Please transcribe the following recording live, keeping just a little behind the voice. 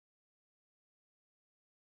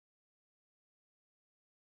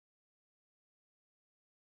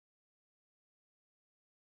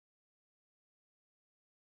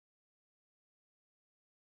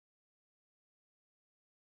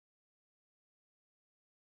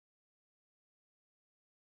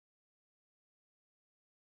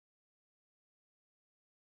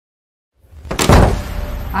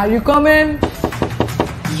Are you coming?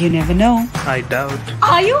 You never know. I doubt.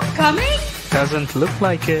 Are you coming? Doesn't look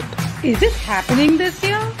like it. Is it happening this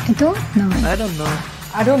year? I don't know. I don't know.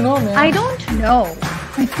 I don't know, man. I don't know.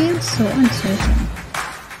 I feel so uncertain.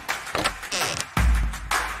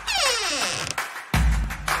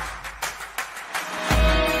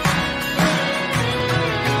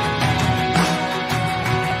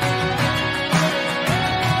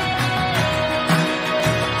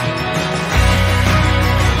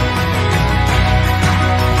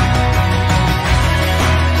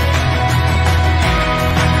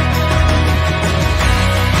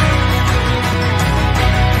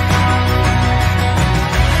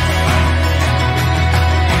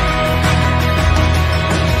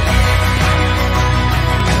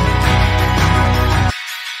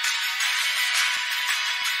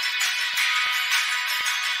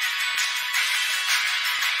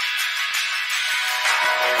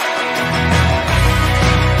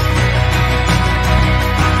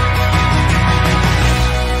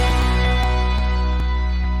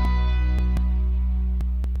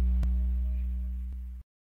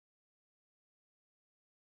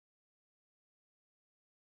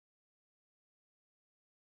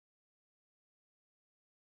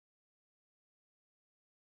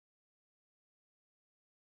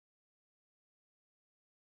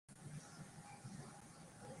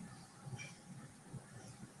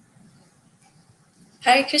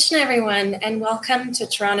 Hare Krishna, everyone, and welcome to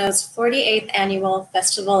Toronto's 48th Annual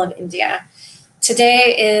Festival of India.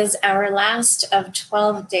 Today is our last of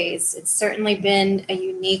 12 days. It's certainly been a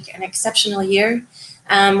unique and exceptional year.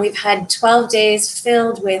 We've had 12 days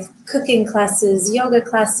filled with cooking classes, yoga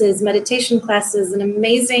classes, meditation classes, an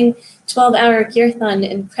amazing 12-hour kirtan,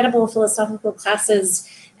 incredible philosophical classes.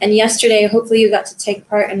 And yesterday, hopefully you got to take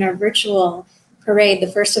part in our virtual parade,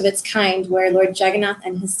 the first of its kind, where Lord Jagannath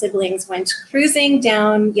and his siblings went cruising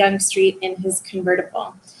down Yonge Street in his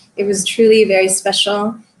convertible. It was truly very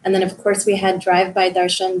special. And then, of course, we had drive-by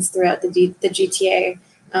darshans throughout the GTA.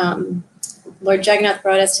 Lord Jagannath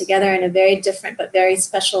brought us together in a very different but very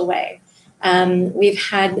special way. We've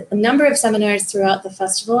had a number of seminars throughout the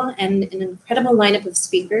festival and an incredible lineup of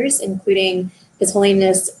speakers, including His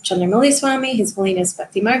Holiness Chandramauli Swami, His Holiness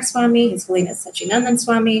Bhakti Marg Swami, His Holiness Sachinandan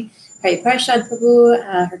Swami, Hari Parashad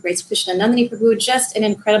Prabhu, Her Grace Krishna Nandini Prabhu, just an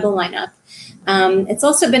incredible lineup. It's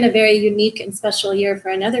also been a very unique and special year for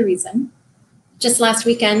another reason. Just last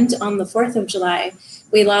weekend, on the 4th of July,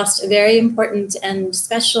 we lost a very important and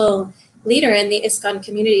special leader in the ISKCON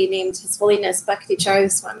community named His Holiness Bhakti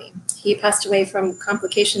Charu Swami. He passed away from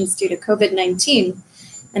complications due to COVID-19.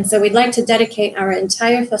 And so we'd like to dedicate our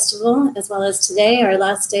entire festival, as well as today, our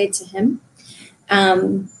last day, to him.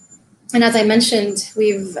 And as I mentioned,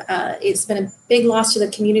 it's been a big loss to the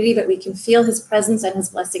community, but we can feel his presence and his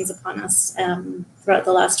blessings upon us throughout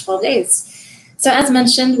the last 12 days. So as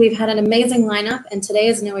mentioned, we've had an amazing lineup, and today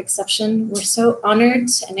is no exception. We're so honored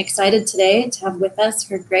and excited today to have with us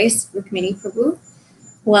Her Grace Rukmini Prabhu.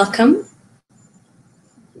 Welcome.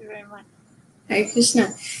 Thank you very much. Hare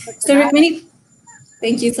Krishna. So Rukmini,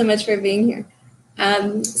 thank you so much for being here.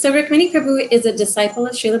 So Rukmini Prabhu is a disciple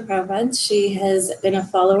of Srila Prabhupada. She has been a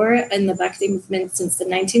follower in the Bhakti movement since the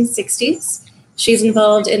 1960s. She's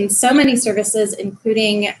involved in so many services,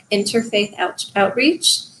 including interfaith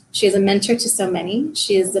outreach. She is a mentor to so many.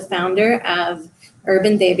 She is the founder of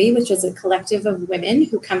Urban Devi, which is a collective of women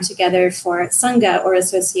who come together for Sangha or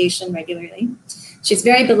association regularly. She's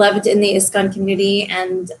very beloved in the ISKCON community,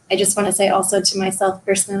 and I just want to say also to myself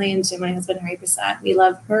personally and to my husband Hari Prasad, we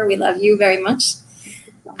love her, we love you very much.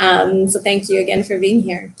 So thank you again for being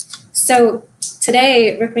here. So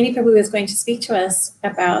today, Rukmini Prabhu is going to speak to us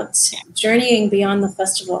about journeying beyond the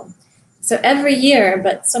festival. So every year,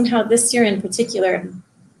 but somehow this year in particular,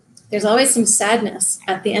 there's always some sadness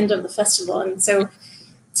at the end of the festival. And so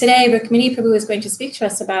today, Rukmini Prabhu is going to speak to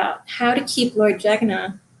us about how to keep Lord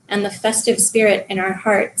Jagannath and the festive spirit in our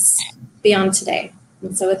hearts beyond today.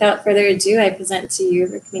 And so without further ado, I present to you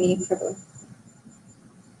Rukmini Prabhu.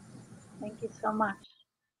 Thank you so much.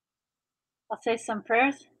 I'll say some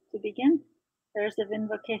prayers to begin. Prayers of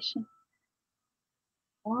invocation.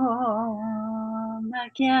 Om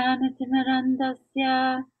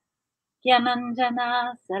Ajnanatirmirandasya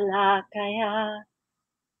Gyananjana Salakaya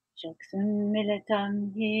Chaksunmilitam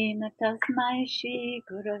Yena Tasmai Shri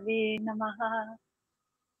Gurave Namaha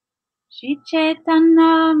Shri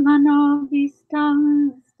Chaitanya Manobhistam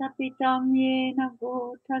Stapitam Yena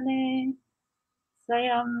Bhutale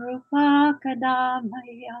Swayam Rupa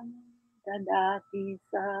Kadamayam Dadati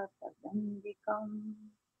Sapadandikam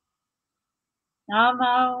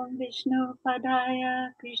Nama Vishnu Padaya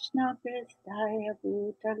Krishna Prestaya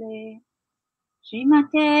Bhutale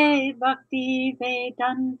Srimate Bhakti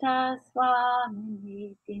Vedanta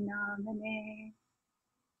Swami Namane.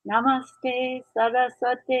 Namaste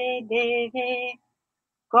Saraswate Deve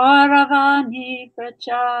Gauravani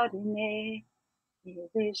Pracharine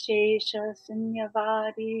Nirvishesha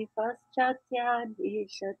Sunyavadi Paschatya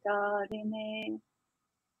Dishatarine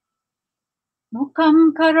Mukam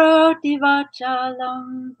Karoti Vachalam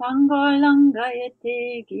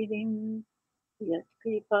Pangolangayate Girim Yat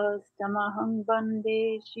Kripastamaham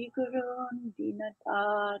Bande Shigurun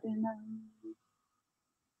Dinatarinam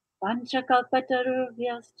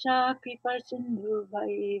Panchakalpatarubhyascha Kripasindhu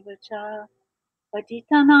Bhaivacha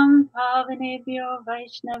Patitanam Pavanebhyo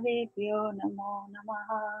Vaishnavebhyo Namo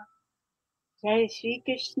Namaha Jai Shri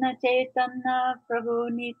Krishna Chaitanya Prabhu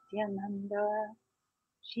Nityananda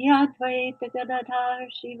Shri Advaita Gadadhar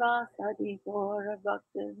Shivasadi Gaura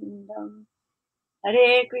Bhaktivinoda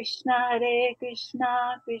Hare Krishna,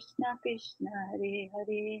 Krishna Krishna, Hare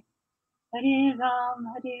Hare, Hare Ram,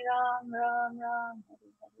 Ram Ram,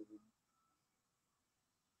 Hare Hare.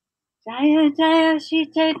 Jaya Jaya Shri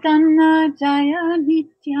Chaitanya, Jaya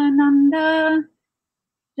Nityananda,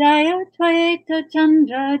 Jaya Dvaita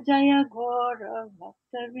Chandra, Jaya Gaura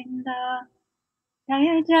Bhaktavinda,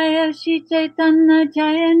 Jaya Jaya Shri Chaitanya,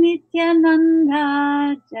 Jaya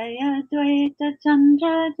Nityananda, Jaya Dvaita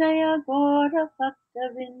Chandra, Jaya Gaura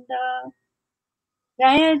Bhaktavinda.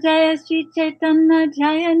 Jaya Jaya Shri Chaitanya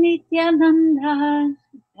Jaya Nityananda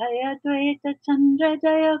Jaya Dvaita Chandra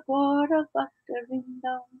Jaya Gaura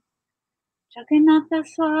Bhaktavinda Jagannatha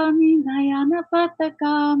Swami Nayana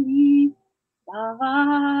Patakami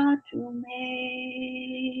Bhavatu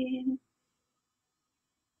Me.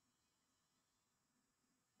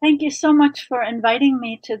 Thank you so much for inviting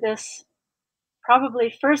me to this probably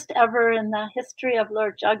first ever in the history of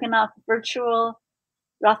Lord Jagannath virtual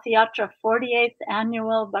Rath Yatra, 48th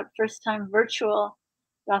annual, but first time virtual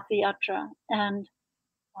Rath Yatra. And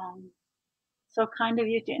so kind of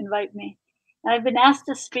you to invite me. And I've been asked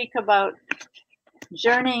to speak about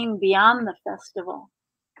journeying beyond the festival.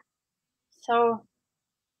 So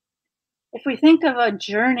if we think of a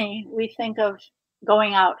journey, we think of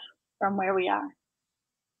going out from where we are.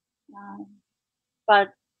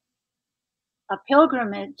 But a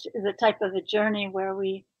pilgrimage is a type of a journey where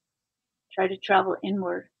we try to travel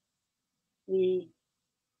inward. We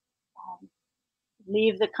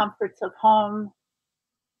leave the comforts of home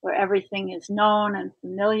where everything is known and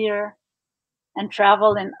familiar and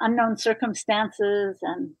travel in unknown circumstances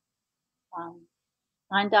and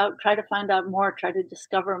try to find out more, try to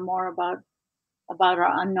discover more about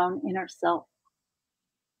our unknown inner self.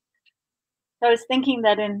 So I was thinking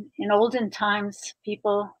that in olden times,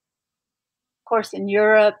 people, of course, in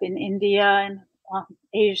Europe, in India, and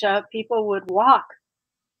Asia, people would walk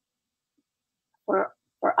for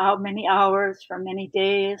how many hours, for many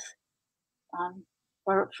days,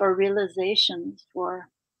 for realizations, for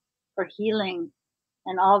healing,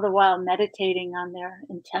 and all the while meditating on their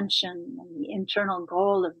intention and the internal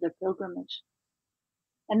goal of their pilgrimage.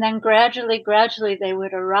 And then gradually, they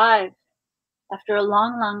would arrive after a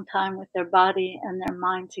long, long time with their body and their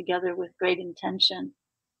mind together with great intention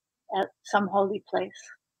at some holy place.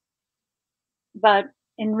 But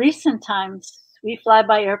in recent times, we fly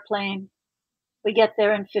by airplane, we get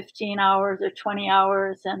there in 15 hours or 20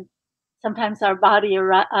 hours, and sometimes our body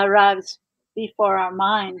arrives before our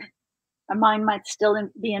mind. Our mind might still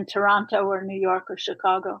be in Toronto or New York or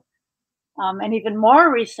Chicago. And even more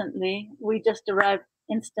recently, we just arrived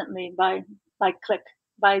instantly by click,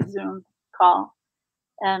 by Zoom call.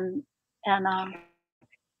 And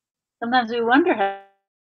sometimes we wonder,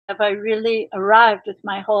 have I really arrived with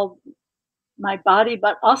my body,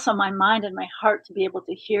 but also my mind and my heart to be able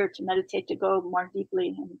to hear, to meditate, to go more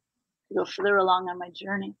deeply and to go further along on my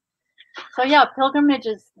journey. So yeah, pilgrimage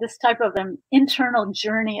is this type of an internal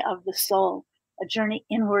journey of the soul, a journey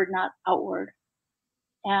inward, not outward.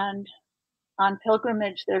 And on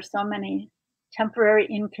pilgrimage, there's so many temporary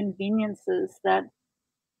inconveniences that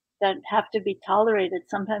have to be tolerated.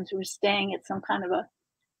 Sometimes we're staying at some kind of a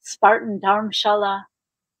Spartan dharamshala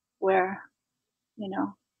where,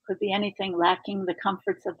 could be anything, lacking the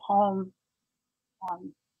comforts of home,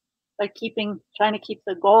 but trying to keep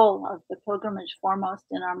the goal of the pilgrimage foremost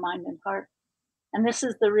in our mind and heart. And this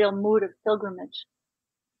is the real mood of pilgrimage.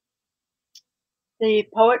 The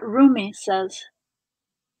poet Rumi says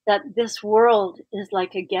that this world is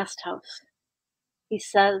like a guest house. He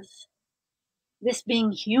says, this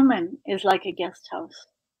being human is like a guest house.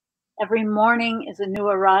 Every morning is a new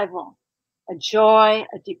arrival, a joy,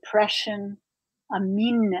 a depression, a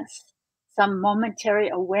meanness. Some momentary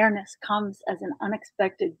awareness comes as an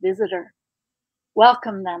unexpected visitor.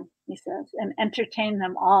 Welcome them, he says, and entertain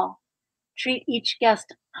them all. Treat each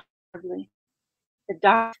guest honorably. The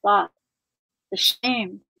dark thought, the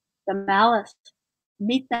shame, the malice,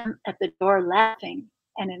 meet them at the door laughing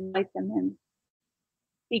and invite them in.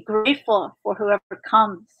 Be grateful for whoever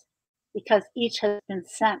comes, because each has been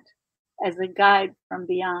sent as a guide from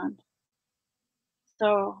beyond.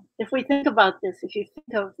 So if we think about this, if you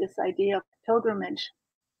think of this idea of pilgrimage,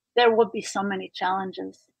 there will be so many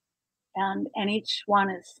challenges, and each one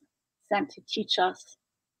is sent to teach us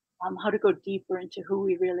how to go deeper into who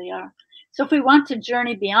we really are. So if we want to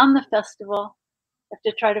journey beyond the festival, we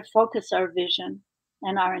have to try to focus our vision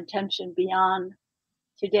and our intention beyond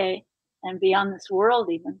today and beyond this world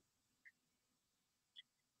even.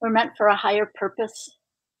 We're meant for a higher purpose.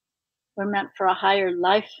 We're meant for a higher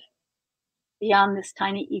life beyond this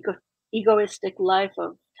tiny egoistic life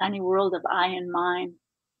of tiny world of I and mine,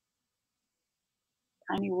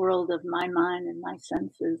 tiny world of my mind and my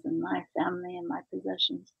senses and my family and my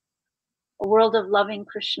possessions. A world of loving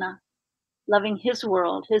Krishna, loving his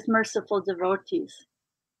world, his merciful devotees,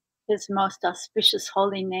 his most auspicious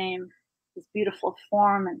holy name, his beautiful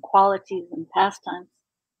form and qualities and pastimes.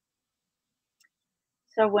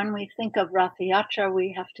 So when we think of Rath Yatra,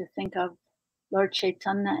 we have to think of Lord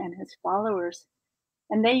Chaitanya and his followers.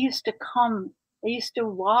 And they used to come, they used to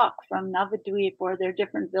walk from Navadvip or their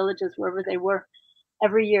different villages, wherever they were,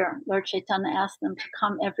 every year. Lord Chaitanya asked them to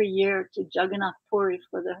come every year to Jagannath Puri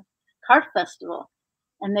for the cart festival.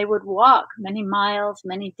 And they would walk many miles,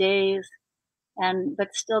 many days,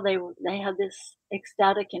 but still they had this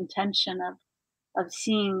ecstatic intention of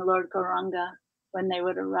seeing Lord Gauranga when they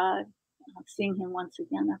would arrive, seeing him once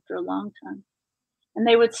again after a long time. And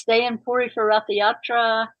they would stay in Puri for Rath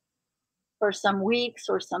Yatra for some weeks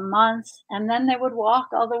or some months, and then they would walk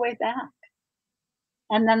all the way back.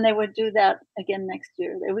 And then they would do that again next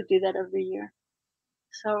year. They would do that every year.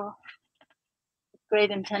 So,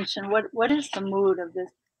 great intention. What is the mood of this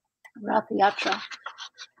Rath Yatra?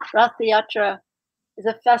 Rath Yatra is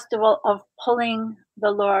a festival of pulling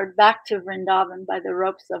the Lord back to Vrindavan by the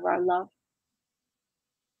ropes of our love.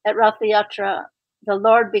 At Rath Yatra, the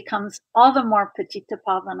Lord becomes all the more Patita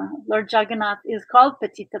Pavana. Lord Jagannath is called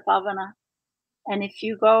Patita Pavana. And if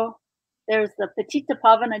you go, there's the Patita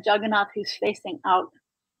Pavana Jagannath who's facing out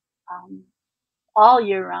all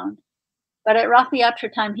year round. But at Rath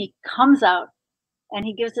Yatra time, he comes out and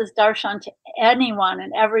he gives his darshan to anyone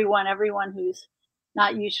and everyone who's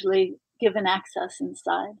not usually given access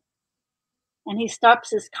inside. And he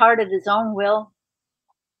stops his cart at his own will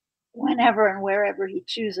whenever and wherever he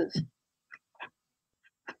chooses.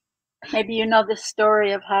 Maybe you know the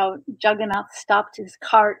story of how Jagannath stopped his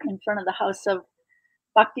cart in front of the house of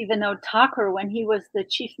Bhaktivinoda Thakur when he was the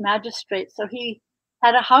chief magistrate. So he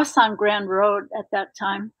had a house on Grand Road at that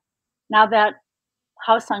time. Now that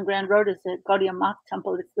house on Grand Road is at Gaudiya Math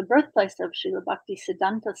Temple. It's the birthplace of Srila Bhakti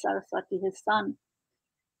Siddhanta Saraswati, his son.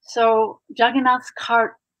 So Jagannath's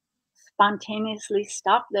cart spontaneously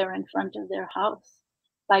stopped there in front of their house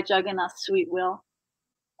by Jagannath's sweet will.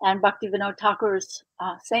 And Bhaktivinoda Thakur's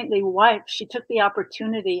saintly wife, she took the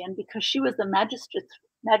opportunity, and because she was the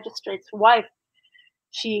magistrate's wife,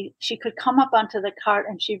 she could come up onto the cart,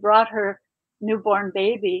 and she brought her newborn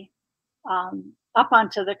baby up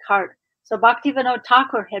onto the cart. So Bhaktivinoda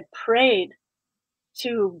Thakur had prayed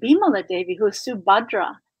to Bimala Devi, who is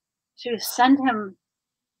Subhadra, to send him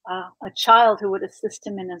a child who would assist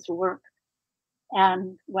him in his work.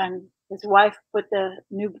 And when his wife put the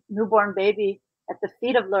newborn baby at the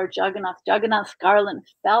feet of Lord Jagannath, Jagannath's garland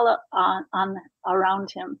fell on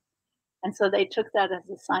around him. And so they took that as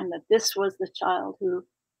a sign that this was the child who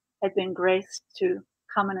had been graced to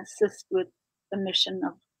come and assist with the mission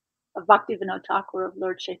of Bhaktivinoda Thakur, of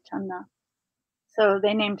Lord Chaitanya. So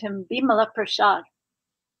they named him Bimala Prasad,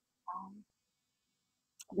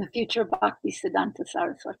 the future Bhakti Siddhanta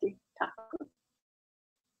Saraswati Thakur.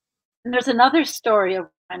 And there's another story of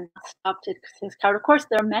when he stopped his cart. Of course,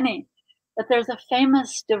 there are many, but there's a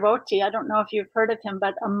famous devotee. I don't know if you've heard of him,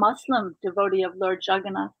 but a Muslim devotee of Lord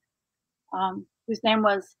Jagannath, whose name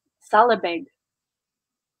was Salabeg.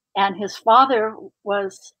 And his father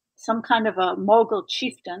was some kind of a Mughal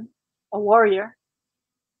chieftain, a warrior.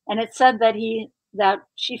 And it said that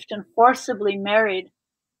chieftain forcibly married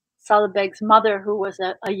Salabeg's mother, who was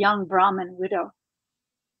a young Brahmin widow.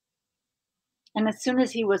 And as soon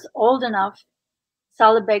as he was old enough,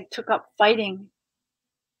 Salabeg took up fighting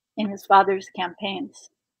in his father's campaigns.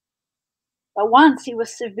 But once he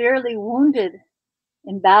was severely wounded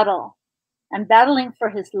in battle, and battling for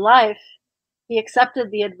his life, he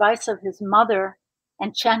accepted the advice of his mother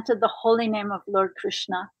and chanted the holy name of Lord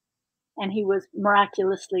Krishna, and he was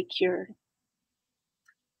miraculously cured.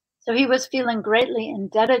 So he was feeling greatly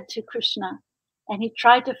indebted to Krishna, and he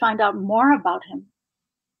tried to find out more about him.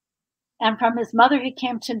 And from his mother, he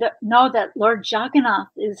came to know that Lord Jagannath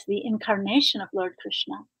is the incarnation of Lord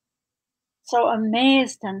Krishna. So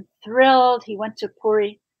amazed and thrilled, he went to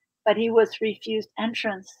Puri, but he was refused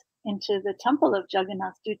entrance into the temple of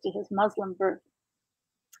Jagannath due to his Muslim birth.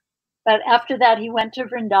 But after that, he went to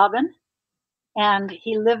Vrindavan, and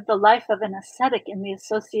he lived the life of an ascetic in the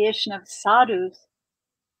association of sadhus,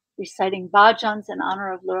 reciting bhajans in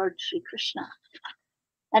honor of Lord Sri Krishna.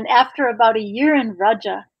 And after about a year in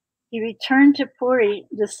Vraja, he returned to Puri,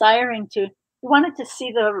 he wanted to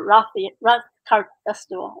see the Rath Cart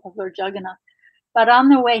festival of Lord Jagannath. But on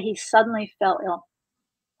the way, he suddenly fell ill.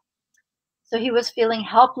 So he was feeling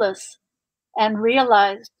helpless and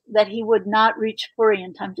realized that he would not reach Puri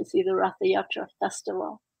in time to see the Rath Yatra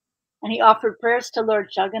festival. And he offered prayers to Lord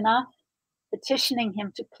Jagannath, petitioning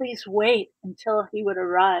him to please wait until he would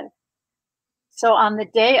arrive. So on the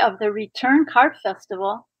day of the return cart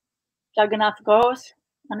festival, Jagannath goes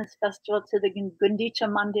on his festival to the Gundicha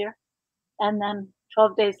Mandir, and then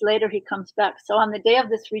 12 days later he comes back. So on the day of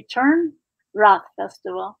this return Rath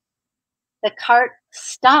festival, the cart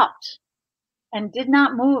stopped and did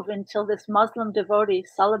not move until this Muslim devotee,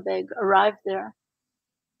 Salabeg, arrived there.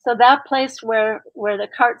 So that place where the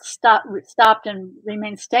cart stopped and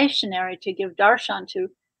remained stationary to give darshan to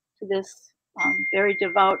this very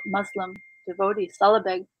devout Muslim devotee,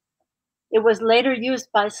 Salabeg, it was later used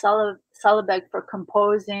by Salabeg for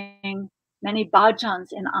composing many bhajans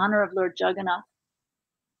in honor of Lord Jagannath.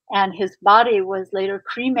 And his body was later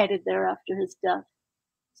cremated there after his death.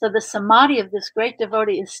 So the samadhi of this great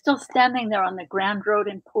devotee is still standing there on the Grand Road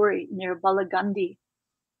in Puri near Balagandi.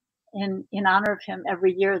 In honor of him,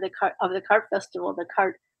 every year the cart festival, the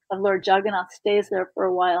cart of Lord Jagannath stays there for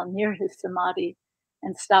a while near his samadhi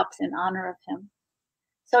and stops in honor of him.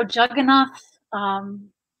 So Jagannath,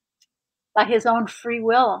 by his own free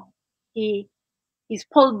will, he's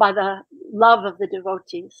pulled by the love of the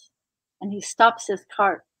devotees, and he stops his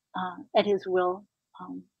cart at his will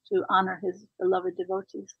to honor his beloved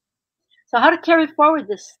devotees. So how to carry forward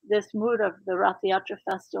this mood of the Rath Yatra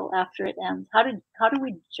festival after it ends? How do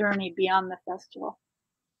we journey beyond the festival?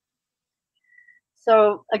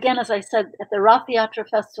 So again, as I said, at the Rath Yatra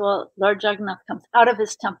festival, Lord Jagannath comes out of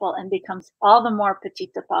his temple and becomes all the more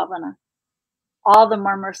Patita Pavana, all the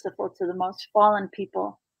more merciful to the most fallen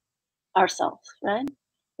people, ourselves, right?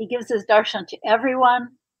 He gives his darshan to everyone,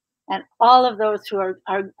 and all of those who are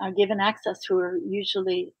given access, who are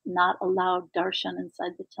usually not allowed darshan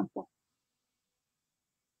inside the temple.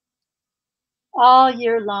 All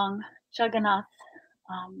year long, Jagannath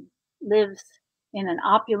lives in an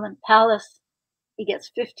opulent palace. He gets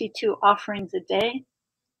 52 offerings a day.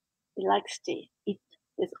 He likes to eat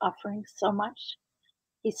his offerings so much.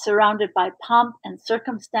 He's surrounded by pomp and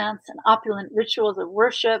circumstance and opulent rituals of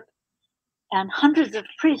worship, and hundreds of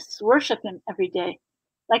priests worship him every day,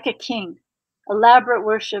 like a king, elaborate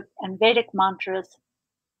worship and Vedic mantras.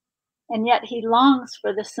 And yet he longs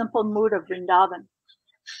for the simple mood of Vrindavan.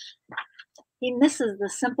 He misses the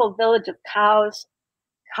simple village of cows,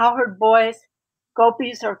 cowherd boys,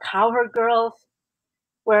 gopis or cowherd girls,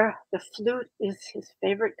 where the flute is his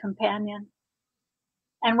favorite companion,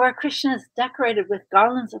 and where Krishna is decorated with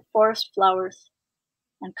garlands of forest flowers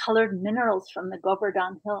and colored minerals from the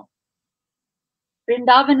Govardhan hill.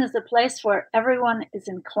 Vrindavan is a place where everyone is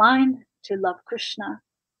inclined to love Krishna,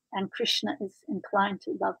 and Krishna is inclined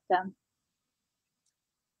to love them.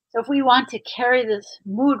 So if we want to carry this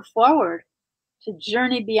mood forward, to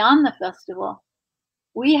journey beyond the festival,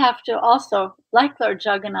 we have to also, like Lord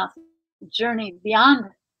Jagannath, journey beyond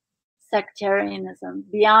sectarianism,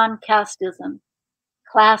 beyond casteism,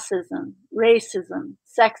 classism, racism,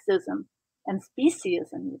 sexism, and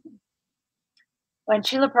speciesism even. When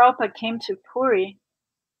Srila Prabhupada came to Puri,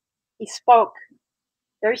 he spoke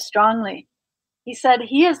very strongly. He said,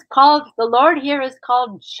 the Lord here is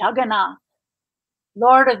called Jagannath,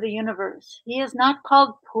 Lord of the universe. He is not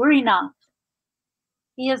called Purinath.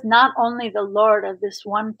 He is not only the Lord of this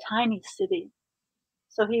one tiny city.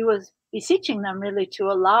 So he was beseeching them really to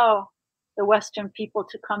allow the Western people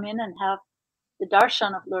to come in and have the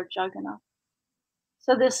darshan of Lord Jagannath.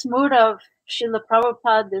 So this mood of Srila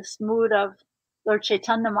Prabhupada, this mood of Lord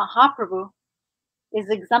Chaitanya Mahaprabhu is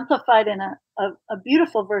exemplified in a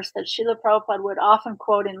beautiful verse that Srila Prabhupada would often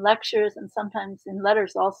quote in lectures and sometimes in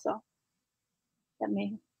letters also. Let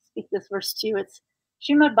me speak this verse to you. It's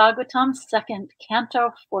Srimad Bhagavatam, 2nd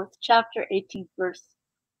Canto, 4th chapter, 18th verse.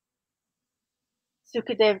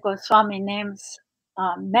 Sukadev Goswami names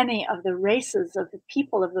many of the races of the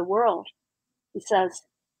people of the world. He says,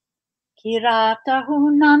 Kirata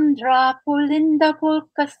hunandra pulinda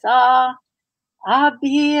pulkasa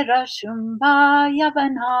abira shumba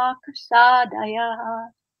yavana kasadaya.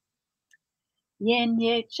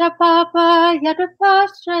 Yenye chapapa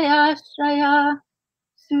yadapashraya shraya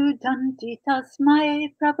sudanti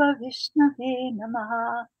tasmai prabha vishnave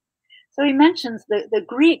namaha. So he mentions the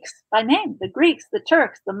Greeks by name, the Greeks, the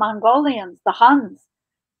Turks, the Mongolians, the Huns,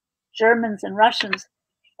 Germans and Russians,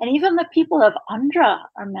 and even the people of Andhra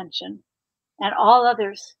are mentioned, and all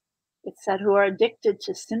others, it said, who are addicted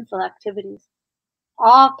to sinful activities.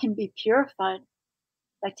 All can be purified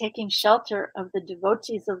by taking shelter of the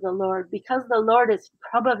devotees of the Lord, because the Lord is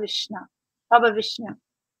Prabha Vishnu,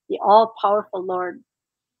 the all-powerful Lord.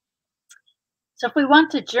 So if we want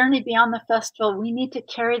to journey beyond the festival, we need to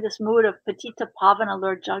carry this mood of Patita Pavana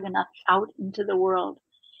Lord Jagannath out into the world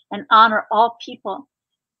and honor all people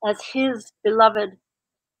as his beloved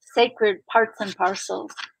sacred parts and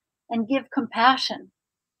parcels, and give compassion,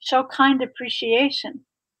 show kind appreciation,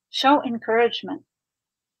 show encouragement.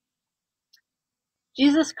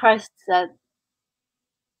 Jesus Christ said,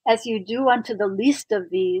 "As you do unto the least of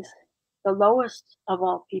these, the lowest of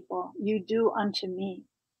all people, you do unto me."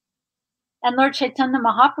 And Lord Chaitanya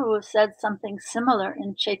Mahaprabhu said something similar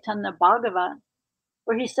in Chaitanya Bhagavat,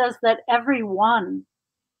 where he says that every one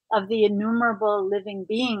of the innumerable living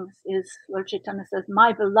beings is, Lord Chaitanya says,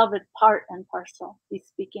 my beloved part and parcel. He's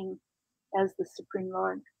speaking as the Supreme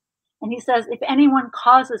Lord. And he says, if anyone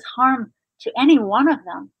causes harm to any one of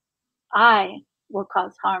them, I will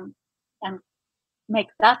cause harm and make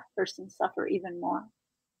that person suffer even more.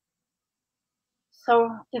 So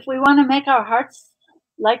if we want to make our hearts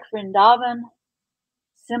like Vrindavan,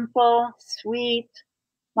 simple, sweet,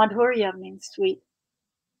 Madhurya means sweet,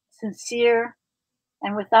 sincere,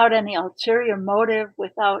 and without any ulterior motive,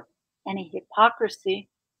 without any hypocrisy,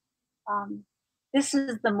 this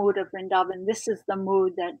is the mood of Vrindavan. This is the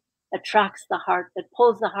mood that attracts the heart, that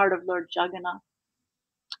pulls the heart of Lord Jagannath.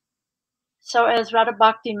 So as Radha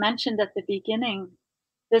Bhakti mentioned at the beginning,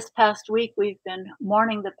 this past week we've been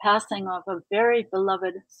mourning the passing of a very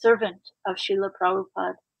beloved servant of Srila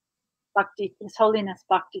Prabhupada, Bhakti, His Holiness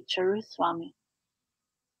Bhakti Charu Swami.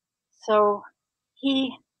 So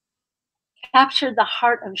he captured the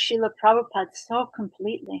heart of Srila Prabhupada so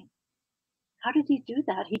completely. How did he do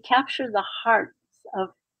that? He captured the hearts of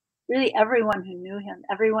really everyone who knew him,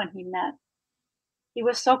 everyone he met. He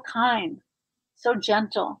was so kind, so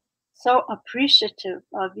gentle, so appreciative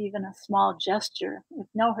of even a small gesture, with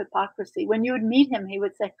no hypocrisy. When you would meet him, he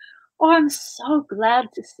would say, "Oh, I'm so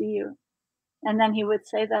glad to see you." And then he would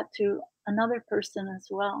say that to another person as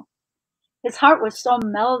well. His heart was so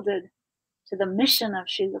melded to the mission of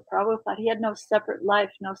Srila Prabhupada. He had no separate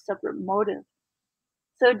life, no separate motive.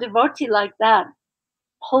 So a devotee like that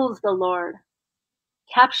pulls the Lord,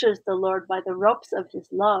 captures the Lord by the ropes of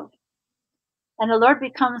his love. And the Lord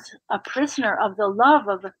becomes a prisoner of the love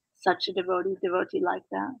of such a devotee like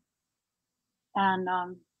that.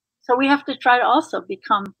 And so we have to try to also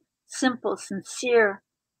become simple, sincere,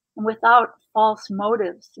 and without false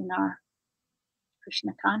motives in our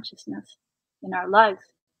Krishna consciousness, in our lives.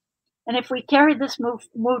 And if we carry this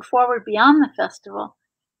mood forward beyond the festival,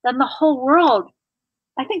 then the whole world,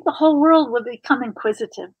 I think the whole world will become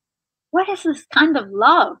inquisitive. What is this kind of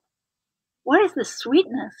love? What is the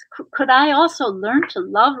sweetness? Could I also learn to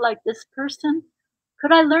love like this person?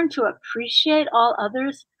 Could I learn to appreciate all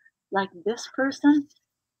others like this person?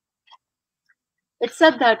 It's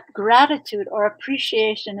said that gratitude or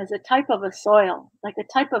appreciation is a type of a soil, like a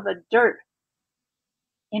type of a dirt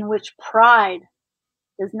in which pride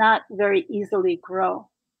does not very easily grow.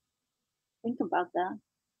 Think about that.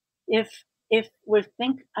 If we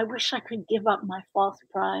think, I wish I could give up my false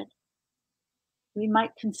pride, we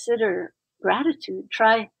might consider gratitude.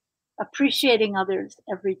 Try appreciating others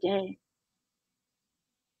every day.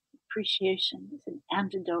 Appreciation is an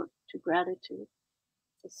antidote to gratitude.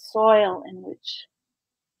 It's a soil in which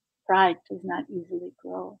pride does not easily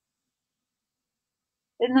grow.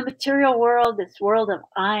 In the material world, this world of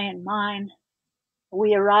I and mine,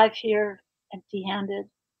 we arrive here empty-handed.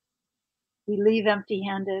 We leave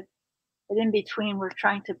empty-handed. But in between, we're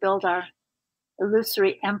trying to build our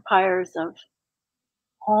illusory empires of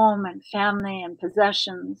home and family and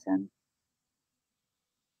possessions. And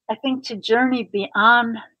I think to journey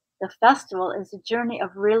beyond the festival is a journey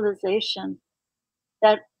of realization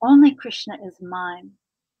that only Krishna is mine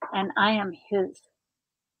and I am his.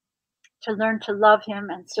 To learn to love him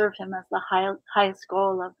and serve him as the highest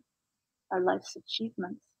goal of our life's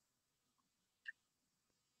achievements.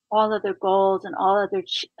 All other goals and all other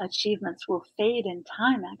achievements will fade in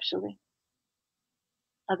time, actually,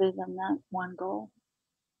 other than that one goal.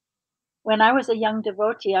 When I was a young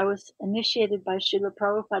devotee, I was initiated by Srila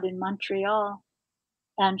Prabhupada in Montreal,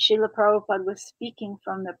 and Srila Prabhupada was speaking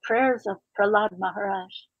from the prayers of Prahlad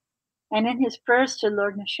Maharaj. And in his prayers to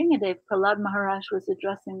Lord Nrsingadev, Prahlad Maharaj was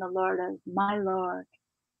addressing the Lord as my Lord.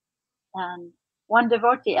 And one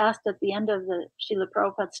devotee asked at the end of the Srila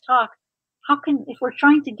Prabhupada's talk, if we're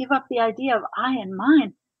trying to give up the idea of I and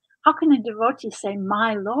mine, how can a devotee say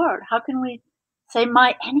my Lord? How can we say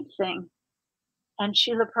my anything? And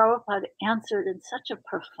Srila Prabhupada answered in such a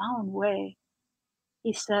profound way.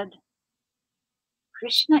 He said,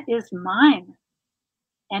 Krishna is mine,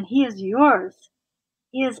 and he is yours.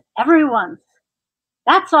 He is everyone's.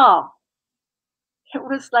 That's all. It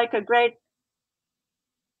was like a great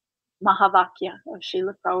Mahavakya of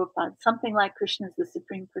Srila Prabhupada, something like Krishna is the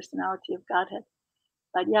Supreme Personality of Godhead.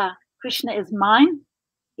 But yeah, Krishna is mine,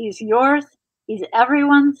 he's yours, he's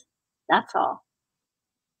everyone's, that's all.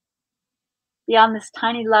 Beyond this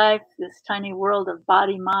tiny life, this tiny world of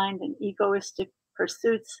body, mind, and egoistic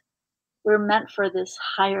pursuits, we're meant for this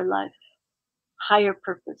higher life, higher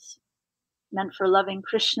purpose, meant for loving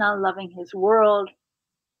Krishna, loving his world,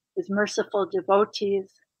 his merciful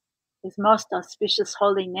devotees, his most auspicious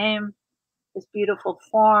holy name, his beautiful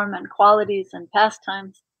form and qualities and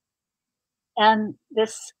pastimes. And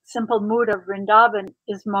this simple mood of Vrindavan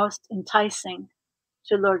is most enticing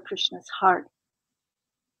to Lord Krishna's heart.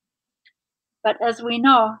 But as we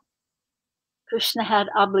know, Krishna had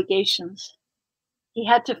obligations. He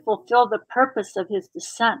had to fulfill the purpose of his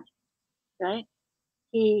descent, right?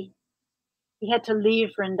 He had to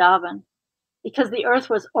leave Vrindavan because the earth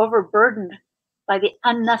was overburdened by the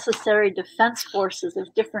unnecessary defense forces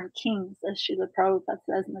of different kings, as Srila Prabhupada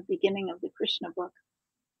says in the beginning of the Krishna book.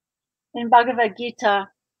 In Bhagavad Gita,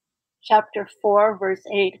 chapter 4, verse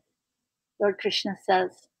 8, Lord Krishna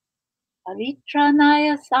says,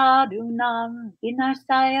 Avitranaya sadhunam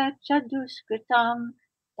vinasaya chaduskritam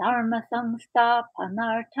dharma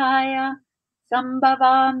samsthapanarthaya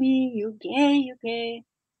sambhavami yuge yuge.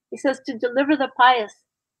 He says to deliver the pious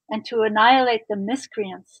and to annihilate the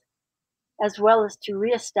miscreants, as well as to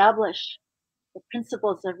reestablish the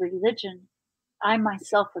principles of religion, I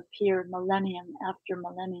myself appear millennium after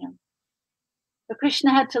millennium. So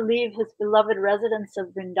Krishna had to leave his beloved residence of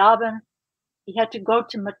Vrindavan. He had to go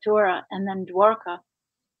to Mathura and then Dwarka.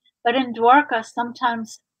 But in Dwarka,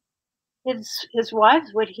 sometimes his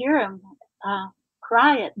wives would hear him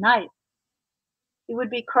cry at night. He would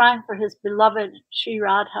be crying for his beloved Sri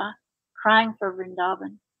Radha, crying for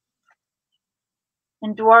Vrindavan.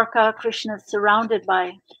 In Dwarka, Krishna is surrounded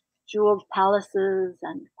by jeweled palaces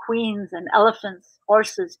and queens and elephants,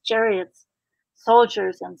 horses, chariots,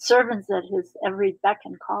 soldiers, and servants at his every beck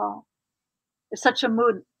and call. There's such a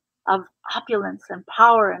mood of opulence and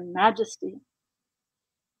power and majesty.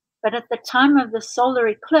 But at the time of the solar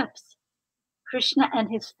eclipse, Krishna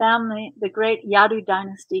and his family, the great Yadu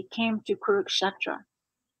dynasty, came to Kurukshetra.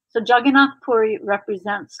 So Jagannath Puri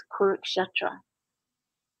represents Kurukshetra.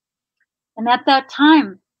 And at that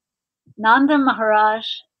time, Nanda Maharaj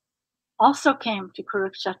also came to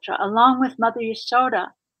Kurukshetra along with Mother Yashoda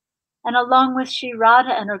and along with Sri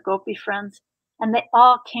Radha and her gopi friends. And they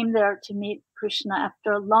all came there to meet Krishna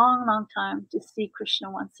after a long, long time to see Krishna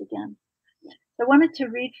once again. So I wanted to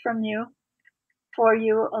read for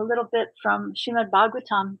you a little bit from Srimad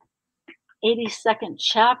Bhagavatam, 82nd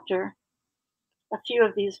chapter, a few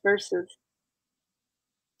of these verses.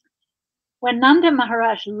 When Nanda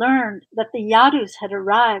Maharaj learned that the Yadus had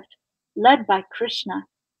arrived, led by Krishna,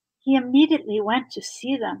 he immediately went to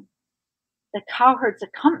see them. The cowherds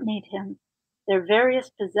accompanied him, their various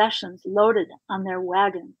possessions loaded on their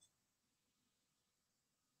wagons.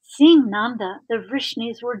 Seeing Nanda, the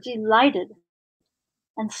Vrishnis were delighted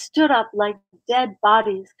and stood up like dead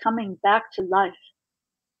bodies coming back to life.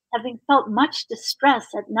 Having felt much distress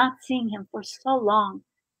at not seeing him for so long,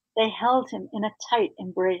 they held him in a tight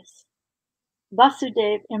embrace.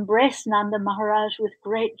 Vasudev embraced Nanda Maharaj with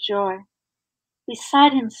great joy.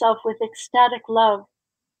 Beside himself with ecstatic love,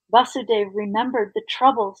 Vasudev remembered the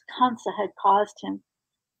troubles Kansa had caused him,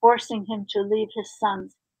 forcing him to leave his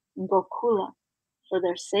sons in Gokula for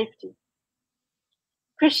their safety.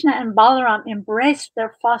 Krishna and Balaram embraced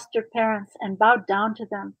their foster parents and bowed down to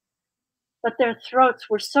them, but their throats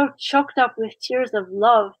were so choked up with tears of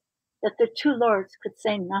love that the two lords could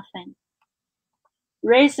say nothing.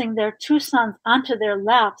 Raising their two sons onto their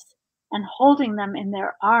laps and holding them in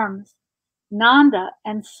their arms, Nanda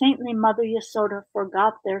and saintly Mother Yasoda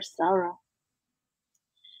forgot their sorrow.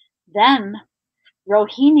 Then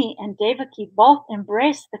Rohini and Devaki both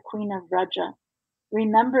embraced the Queen of Vraja,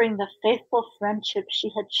 remembering the faithful friendship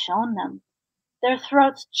she had shown them, their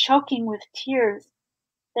throats choking with tears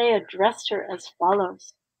They addressed her as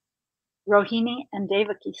follows. Rohini and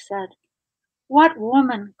Devaki said, "What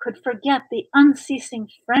woman could forget the unceasing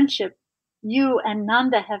friendship you and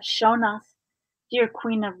Nanda have shown us, dear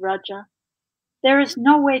Queen of Vraja? There is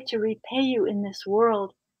no way to repay you in this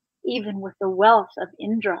world, even with the wealth of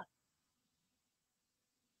Indra.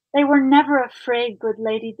 They were never afraid, good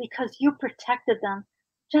lady, because you protected them,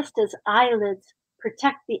 just as eyelids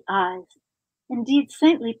protect the eyes. Indeed,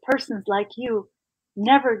 saintly persons like you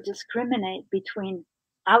never discriminate between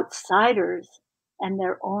outsiders and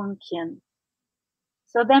their own kin."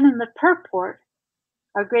 So then in the purport,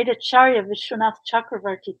 our great Acharya Vishwanath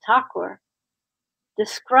Chakravarti Thakur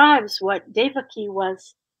describes what Devaki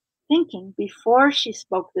was thinking before she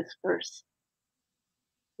spoke this verse.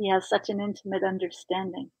 He has such an intimate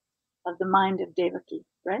understanding of the mind of Devaki,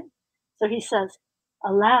 right? So he says,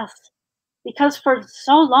 "Alas, because for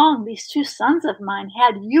so long these two sons of mine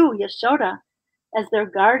had you, Yashoda, as their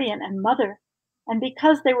guardian and mother, and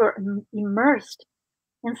because they were immersed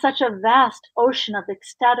in such a vast ocean of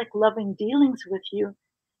ecstatic loving dealings with you,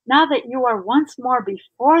 now that you are once more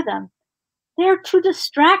before them, they are too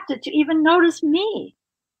distracted to even notice me.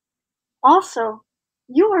 Also,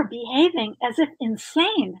 you are behaving as if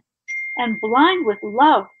insane and blind with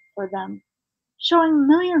love for them, showing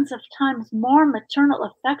millions of times more maternal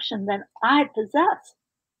affection than I possess.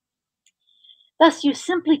 Thus, you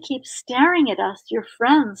simply keep staring at us, your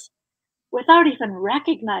friends, without even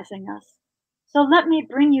recognizing us. So let me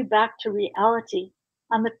bring you back to reality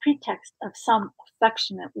on the pretext of some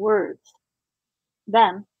affectionate words."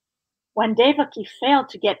 Then, when Devaki failed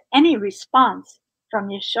to get any response from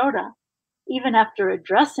Yashoda, even after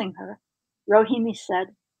addressing her, Rohini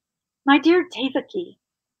said, "My dear Devaki,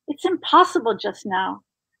 it's impossible just now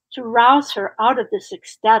to rouse her out of this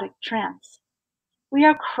ecstatic trance. We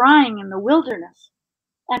are crying in the wilderness,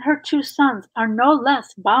 and her two sons are no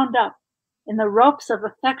less bound up in the ropes of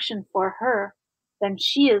affection for her than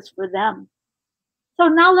she is for them. So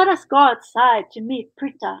now let us go outside to meet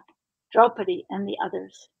Prita, Draupadi, and the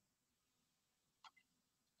others."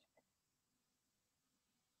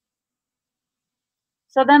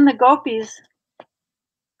 So then the gopis,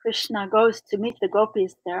 Krishna goes to meet the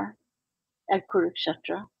gopis there at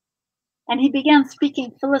Kurukshetra, and he began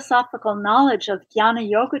speaking philosophical knowledge of Jnana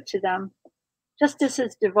Yoga to them, just as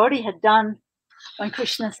his devotee had done when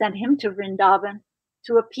Krishna sent him to Vrindavan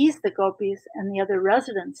to appease the gopis and the other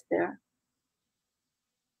residents there.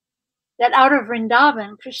 That out of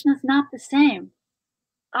Vrindavan, Krishna's not the same.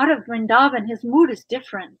 Out of Vrindavan, his mood is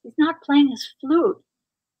different. He's not playing his flute.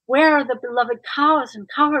 Where are the beloved cows and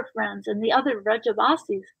cowherd friends and the other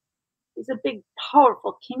Vrajavasis? He's a big,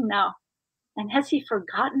 powerful king now. And has he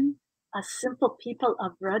forgotten us simple people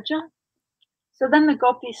of Vraja? So then the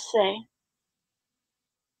gopis say,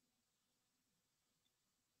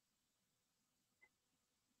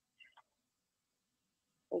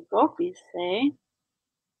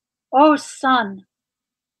 "O sun,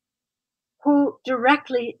 who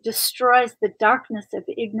directly destroys the darkness of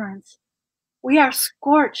ignorance, we are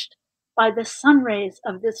scorched by the sun rays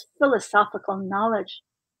of this philosophical knowledge.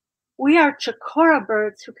 We are chakora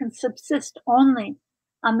birds who can subsist only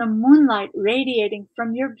on the moonlight radiating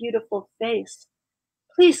from your beautiful face.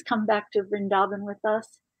 Please come back to Vrindavan with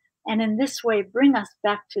us, and in this way bring us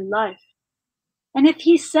back to life." And if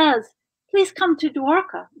he says, "Please come to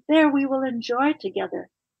Dwarka, there we will enjoy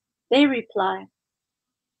together," they reply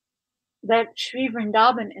that Sri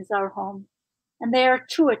Vrindavan is our home, and they are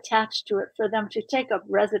too attached to it for them to take up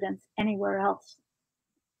residence anywhere else.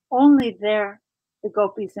 Only there, the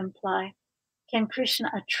gopis imply, can Krishna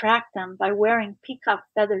attract them by wearing peacock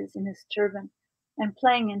feathers in his turban and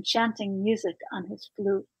playing enchanting music on his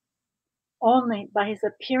flute. Only by his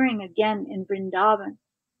appearing again in Vrindavan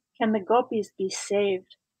can the gopis be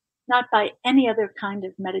saved, not by any other kind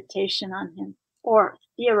of meditation on him or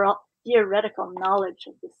theoretical knowledge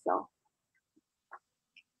of the self.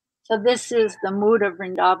 So this is the mood of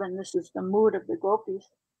Vrindavan. This is the mood of the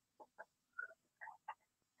gopis.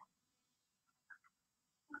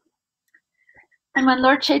 And when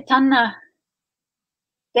Lord Chaitanya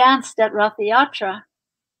danced at Rath Yatra,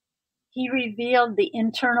 he revealed the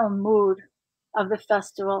internal mood of the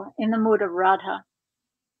festival in the mood of Radha,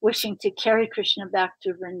 wishing to carry Krishna back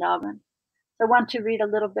to Vrindavan. So I want to read a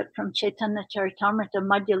little bit from Chaitanya Charitamrita,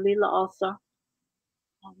 Madhya Lila also.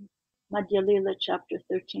 Madhya Lila, chapter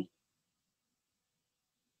 13.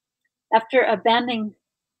 After abandoning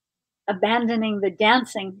the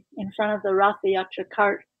dancing in front of the Rath Yatra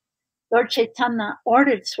cart, Lord Chaitanya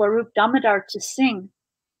ordered Swarup Damodar to sing.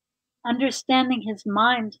 Understanding his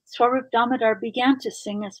mind, Swarup Damodar began to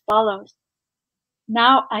sing as follows.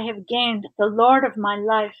 Now I have gained the Lord of my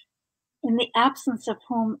life, in the absence of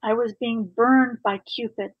whom I was being burned by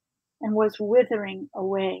Cupid and was withering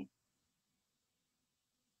away.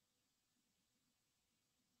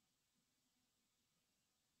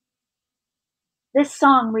 This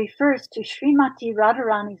song refers to Srimati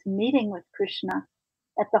Radharani's meeting with Krishna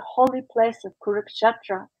at the holy place of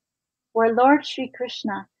Kurukshetra, where Lord Sri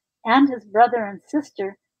Krishna and his brother and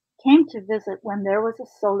sister came to visit when there was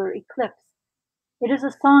a solar eclipse. It is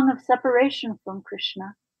a song of separation from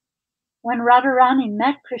Krishna. When Radharani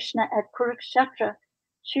met Krishna at Kurukshetra,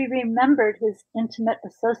 she remembered his intimate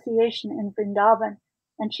association in Vrindavan,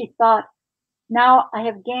 and she thought, now I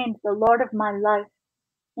have gained the Lord of my life.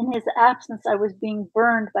 In his absence I was being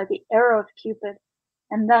burned by the arrow of Cupid,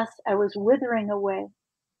 and thus I was withering away.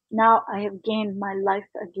 Now I have gained my life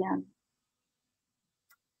again.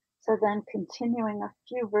 So then, continuing a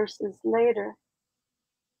few verses later,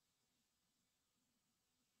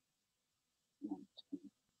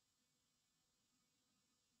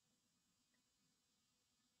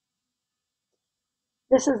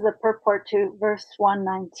 this is the purport to verse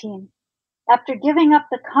 119. After giving up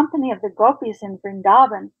the company of the gopis in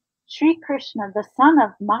Vrindavan, Sri Krishna, the son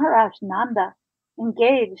of Maharaj Nanda,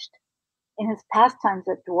 engaged in his pastimes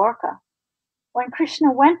at Dwarka. When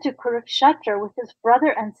Krishna went to Kurukshetra with his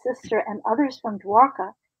brother and sister and others from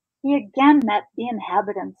Dwarka, he again met the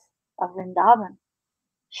inhabitants of Vrindavan.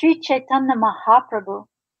 Sri Chaitanya Mahaprabhu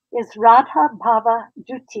is Radha Bhava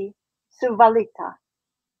Juti Suvalita.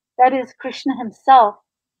 That is, Krishna himself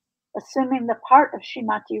assuming the part of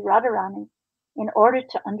Srimati Radharani in order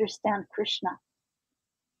to understand Krishna.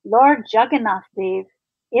 Lord Jagannath Dev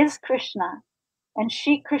is Krishna, and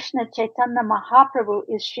Sri Krishna Chaitanya Mahaprabhu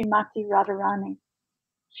is Srimati Radharani.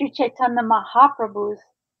 Sri Chaitanya Mahaprabhu's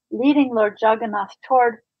leading Lord Jagannath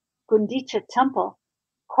toward Gundicha temple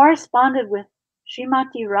corresponded with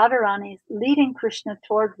Srimati Radharani's leading Krishna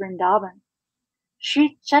toward Vrindavan.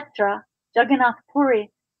 Sri Kshetra Jagannath Puri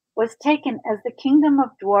was taken as the kingdom of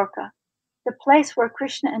Dwarka, the place where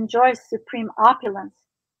Krishna enjoys supreme opulence.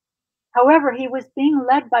 However, he was being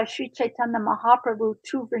led by Sri Chaitanya Mahaprabhu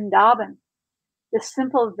to Vrindavan, the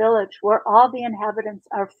simple village where all the inhabitants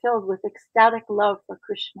are filled with ecstatic love for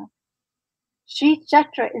Krishna. Sri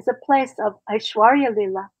Kshetra is a place of Aishwarya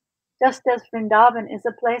Lila, just as Vrindavan is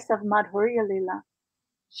a place of Madhurya Lila.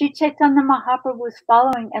 Sri Chaitanya Mahaprabhu's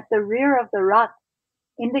following at the rear of the Rath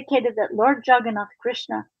indicated that Lord Jagannath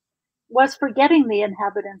Krishna was forgetting the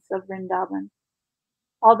inhabitants of Vrindavan.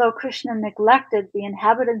 Although Krishna neglected the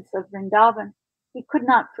inhabitants of Vrindavan, he could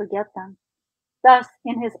not forget them. Thus,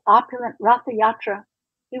 in his opulent Ratha Yatra,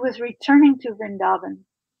 he was returning to Vrindavan.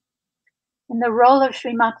 In the role of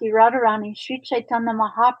Srimati Radharani, Sri Chaitanya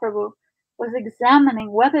Mahaprabhu was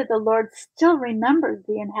examining whether the Lord still remembered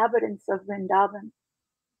the inhabitants of Vrindavan.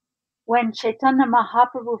 When Chaitanya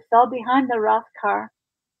Mahaprabhu fell behind the Rath car,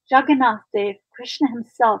 Jagannath Dev, Krishna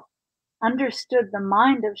himself, understood the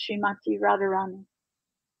mind of Srimati Radharani.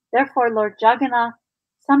 Therefore, Lord Jagannath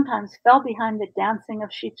sometimes fell behind the dancing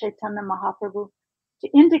of Sri Chaitanya Mahaprabhu to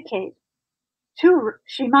indicate to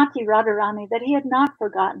Srimati Radharani that he had not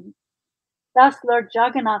forgotten. Thus, Lord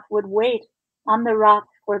Jagannath would wait on the Rath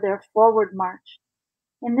for their forward march.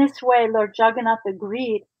 In this way, Lord Jagannath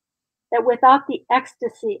agreed that without the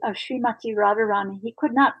ecstasy of Srimati Radharani, he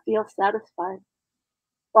could not feel satisfied.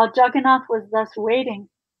 While Jagannath was thus waiting,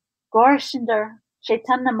 Gaurasundar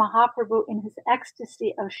Chaitanya Mahaprabhu, in his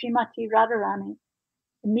ecstasy of Srimati Radharani,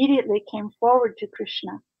 immediately came forward to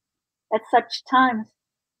Krishna. At such times,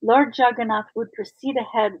 Lord Jagannath would proceed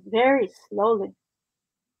ahead very slowly.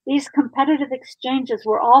 These competitive exchanges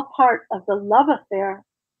were all part of the love affair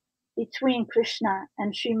between Krishna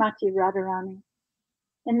and Srimati Radharani.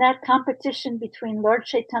 In that competition between Lord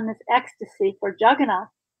Chaitanya's ecstasy for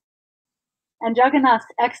Jagannath and Jagannath's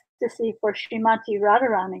ecstasy for Srimati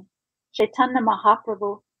Radharani, Chaitanya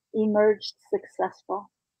Mahaprabhu emerged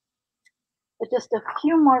successful. But just a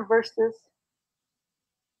few more verses.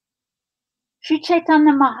 Sri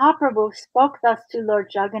Chaitanya Mahaprabhu spoke thus to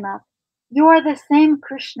Lord Jagannath, "You are the same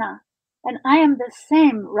Krishna, and I am the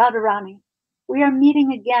same Radharani. We are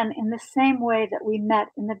meeting again in the same way that we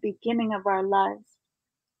met in the beginning of our lives.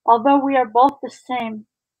 Although we are both the same,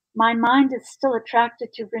 my mind is still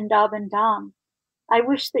attracted to Vrindavan Dham. I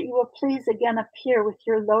wish that you will please again appear with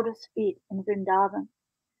your lotus feet in Vrindavan."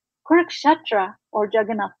 Kurukshetra, or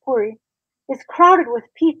Jagannath Puri, is crowded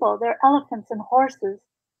with people, their elephants and horses,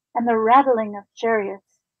 and the rattling of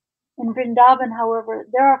chariots. In Vrindavan, however,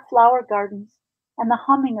 there are flower gardens, and the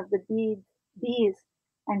humming of the bees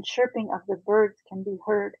and chirping of the birds can be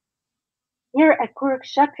heard. Here at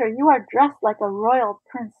Kurukshetra, you are dressed like a royal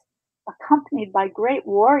prince, accompanied by great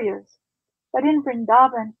warriors. But in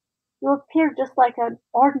Vrindavan, you appear just like an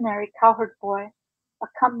ordinary cowherd boy,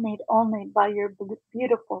 accompanied only by your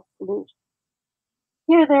beautiful flute.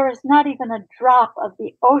 Here there is not even a drop of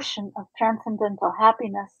the ocean of transcendental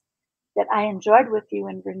happiness that I enjoyed with you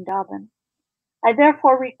in Vrindavan. I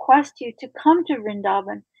therefore request you to come to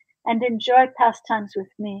Vrindavan and enjoy pastimes with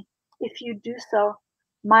me. If you do so,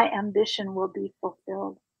 my ambition will be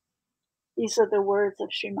fulfilled. These are the words of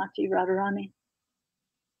Srimati Radharani.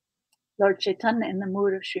 Lord Chaitanya in the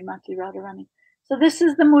mood of Srimati Radharani. So this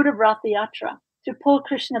is the mood of Ratha Yatra, to pull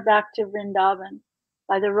Krishna back to Vrindavan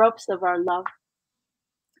by the ropes of our love.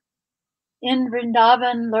 In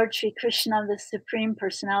Vrindavan, Lord Sri Krishna, the Supreme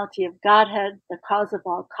Personality of Godhead, the cause of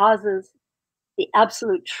all causes, the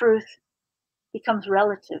absolute truth, becomes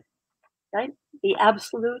relative, right? The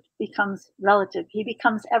absolute becomes relative. He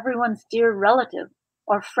becomes everyone's dear relative,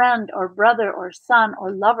 or friend, or brother, or son,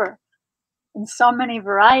 or lover, in so many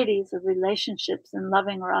varieties of relationships and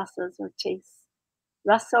loving rasas or tastes.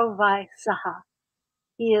 Raso vai saha.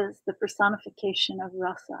 He is the personification of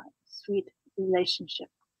rasa, sweet relationship.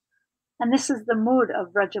 And this is the mood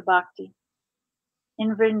of Vraja Bhakti.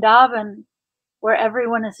 In Vrindavan, where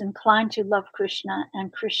everyone is inclined to love Krishna,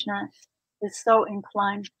 and Krishna is so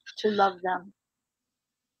inclined to love them.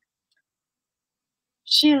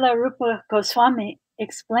 Srila Rupa Goswami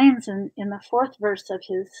explains in the 4th verse of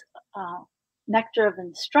his Nectar of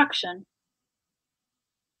Instruction,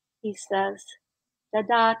 he says,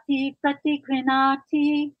 Dadati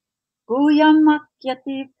pratikrinati guyam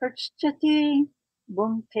makyati prachati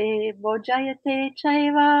bhunte bojayate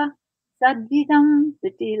chaiva sadvidam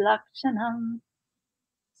viti lakshanam.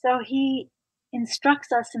 So he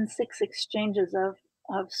instructs us in 6 exchanges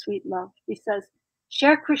of sweet love. He says,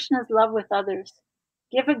 share Krishna's love with others.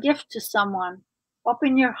 Give a gift to someone.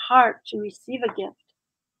 Open your heart to receive a gift.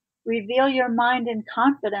 Reveal your mind in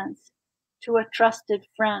confidence to a trusted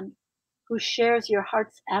friend who shares your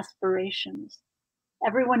heart's aspirations.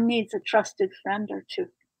 Everyone needs a trusted friend or two,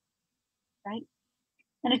 right?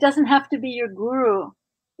 And it doesn't have to be your guru.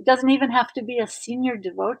 It doesn't even have to be a senior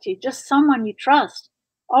devotee, just someone you trust.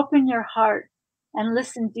 Open your heart and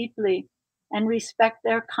listen deeply and respect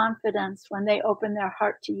their confidence when they open their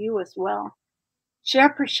heart to you as well.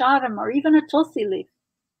 Share prasadam or even a tulsi leaf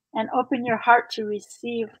and open your heart to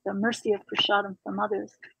receive the mercy of prasadam from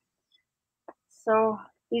others. So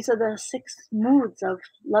these are the 6 moods of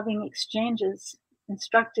loving exchanges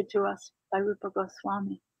instructed to us by Rupa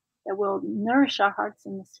Goswami that will nourish our hearts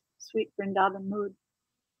in this sweet Vrindavan mood.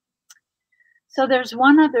 So there's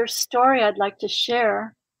one other story I'd like to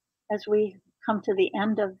share as we come to the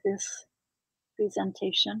end of this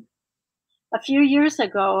presentation. A few years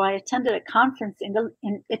ago, I attended a conference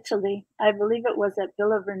in Italy. I believe it was at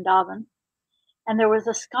Villa Vrindavan. And there was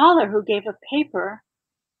a scholar who gave a paper.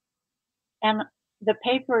 And the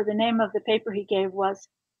name of the paper he gave was,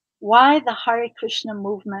 Why the Hare Krishna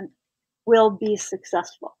Movement Will Be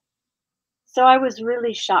Successful. So I was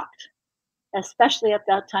really shocked, especially at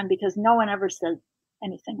that time, because no one ever said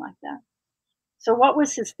anything like that. So what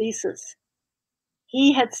was his thesis?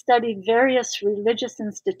 He had studied various religious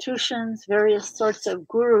institutions, various sorts of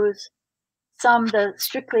gurus, some the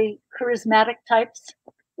strictly charismatic types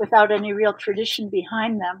without any real tradition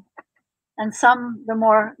behind them, and some the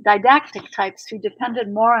more didactic types who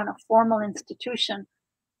depended more on a formal institution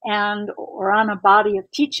or on a body of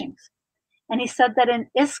teachings. And he said that in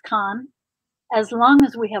ISKCON, as long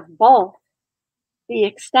as we have both, the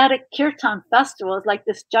ecstatic kirtan festivals like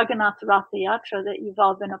this Jagannath Ratha Yatra that you've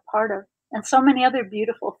all been a part of, and so many other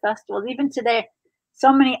beautiful festivals. Even today,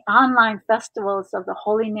 so many online festivals of the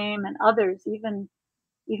Holy Name and others, even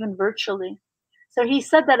virtually. So he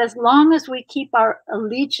said that as long as we keep our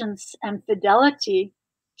allegiance and fidelity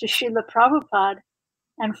to Srila Prabhupada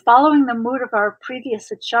and following the mood of our previous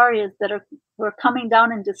acharyas who are coming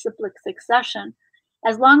down in disciplic succession,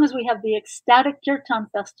 as long as we have the ecstatic kirtan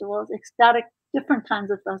festivals, ecstatic different kinds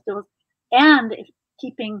of festivals, and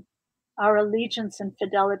keeping our allegiance and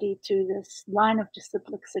fidelity to this line of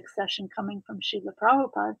disciplic succession coming from Srila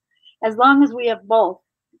Prabhupada, as long as we have both,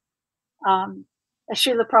 as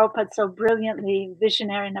Srila Prabhupada so brilliantly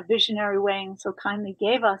visionary in a visionary way and so kindly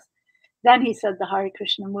gave us, then he said the Hare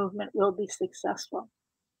Krishna movement will be successful.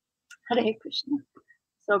 Hare Krishna.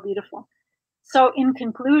 So beautiful. So in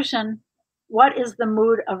conclusion, what is the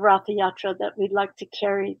mood of Ratha Yatra that we'd like to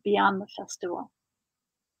carry beyond the festival?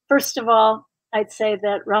 First of all, I'd say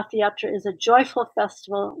that Ratha Yatra is a joyful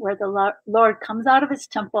festival where the Lord comes out of his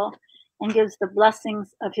temple and gives the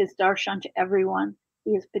blessings of his darshan to everyone.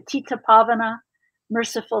 He is Patita Pavana,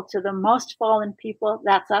 merciful to the most fallen people,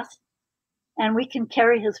 that's us, And we can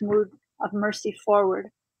carry his mood of mercy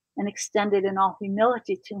forward and extend it in all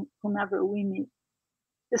humility to whomever we meet.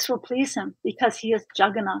 This will please him because he is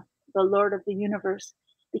Jagannath, the Lord of the universe,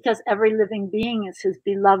 because every living being is his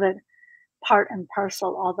beloved part and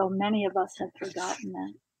parcel, although many of us have forgotten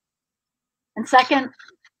that. And second,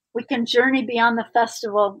 we can journey beyond the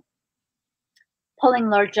festival, pulling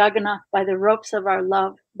Lord Jagannath by the ropes of our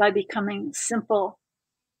love, by becoming simple,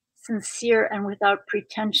 sincere, and without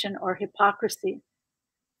pretension or hypocrisy,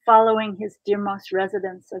 following his dearmost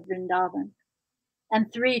residence of Vrindavan.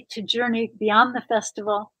 And three, to journey beyond the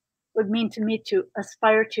festival would mean to me to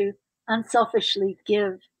aspire to unselfishly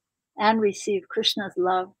give and receive Krishna's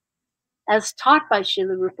love, as taught by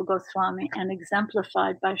Srila Rupa Goswami and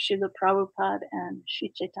exemplified by Srila Prabhupada and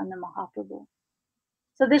Sri Chaitanya Mahaprabhu.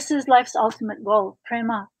 So this is life's ultimate goal,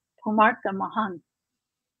 prema pumartha mahan,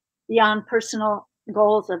 beyond personal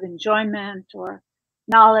goals of enjoyment or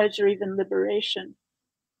knowledge or even liberation.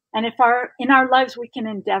 And if in our lives we can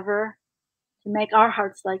endeavor to make our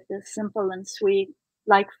hearts like this, simple and sweet,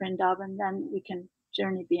 like Vrindavan, then we can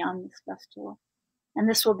journey beyond this festival. And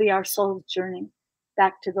this will be our soul's journey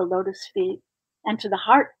back to the lotus feet and to the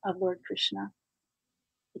heart of Lord Krishna.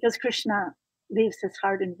 Because Krishna leaves his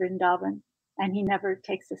heart in Vrindavan and he never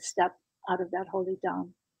takes a step out of that holy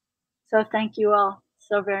dome. So thank you all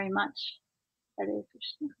so very much. Hare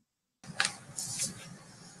Krishna.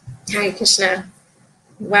 Hare Krishna.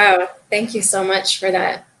 Wow, thank you so much for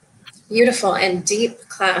that beautiful and deep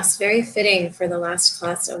class, very fitting for the last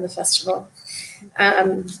class of the festival.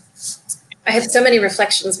 I have so many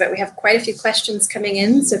reflections, but we have quite a few questions coming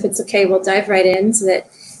in, so if it's okay, we'll dive right in so that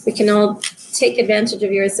we can all take advantage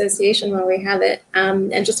of your association while we have it.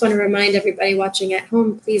 And just want to remind everybody watching at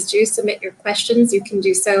home, please do submit your questions. You can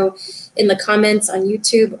do so in the comments on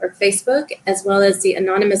YouTube or Facebook, as well as the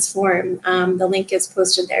anonymous forum. The link is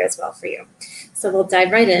posted there as well for you. So we'll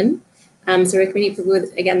dive right in. So Rukmini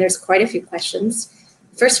Prabhu, again, there's quite a few questions.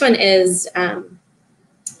 First one is,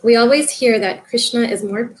 we always hear that Krishna is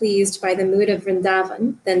more pleased by the mood of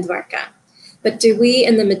Vrindavan than Dwarka. But do we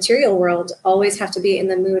in the material world always have to be in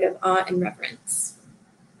the mood of awe and reverence?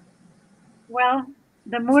 Well,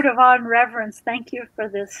 the mood of awe and reverence, thank you for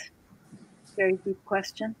this very deep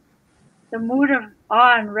question. The mood of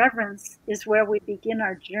awe and reverence is where we begin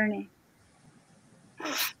our journey.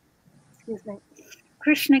 Excuse me.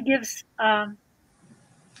 Krishna gives,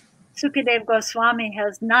 Sukadev Goswami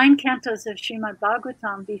has 9 cantos of Srimad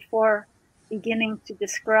Bhagavatam before beginning to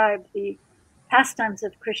describe the pastimes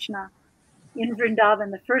of Krishna in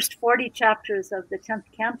Vrindavan. The first 40 chapters of the 10th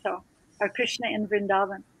canto are Krishna in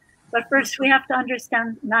Vrindavan. But first we have to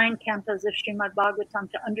understand 9 cantos of Srimad Bhagavatam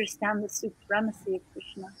to understand the supremacy of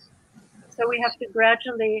Krishna. So we have to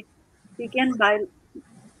gradually begin by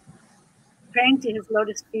praying to his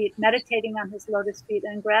lotus feet, meditating on his lotus feet,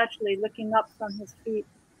 and gradually looking up from his feet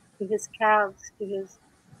to his calves, to his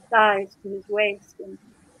thighs, to his waist, and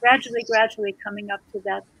gradually coming up to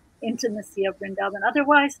that intimacy of Vrindavan.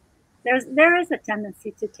 Otherwise, there is a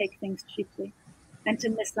tendency to take things cheaply and to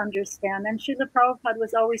misunderstand. And Srila Prabhupada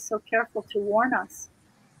was always so careful to warn us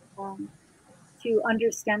to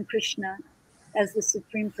understand Krishna as the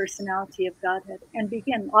Supreme Personality of Godhead and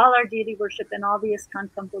begin. All our deity worship and all the ISKCON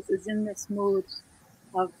temples is in this mood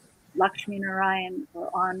of Lakshmi Narayan or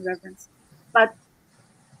awe and reverence. But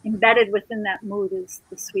embedded within that mood is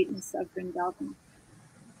the sweetness of Vrindavan.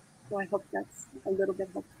 So I hope that's a little bit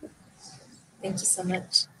helpful. Thank you so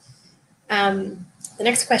much. The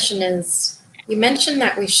next question is, you mentioned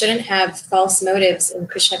that we shouldn't have false motives in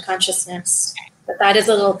Krishna consciousness, but that is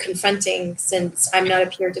a little confronting since I'm not a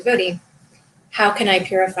pure devotee. How can I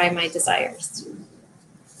purify my desires?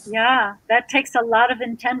 Yeah, that takes a lot of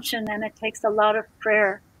intention and it takes a lot of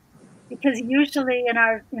prayer. Because usually in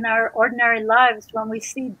our ordinary lives, when we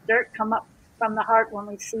see dirt come up from the heart, when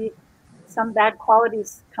we see some bad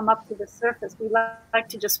qualities come up to the surface, we like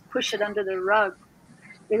to just push it under the rug.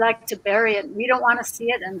 We like to bury it. We don't want to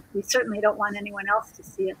see it, and we certainly don't want anyone else to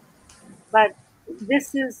see it. But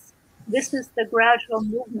this is the gradual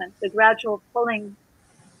movement, the gradual pulling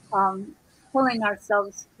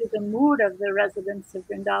ourselves to the mood of the residents of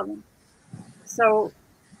Vrindavan. So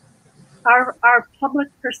our public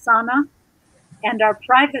persona and our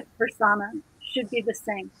private persona should be the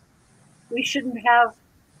same. We shouldn't have,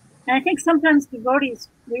 and I think sometimes devotees,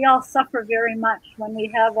 we all suffer very much when we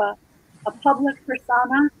have a public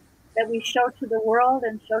persona that we show to the world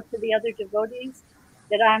and show to the other devotees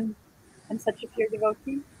that I'm such a pure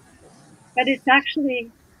devotee. But it's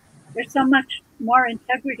actually, there's so much more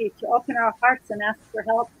integrity to open our hearts and ask for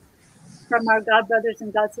help from our God brothers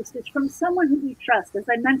and God sisters, from someone who we trust. As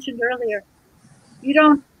I mentioned earlier, you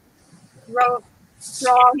throw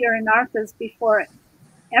all your anarthas before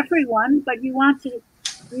everyone, but you want to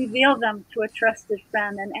reveal them to a trusted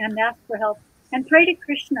friend and ask for help and pray to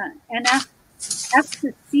Krishna and ask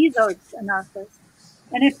to see those anarthas.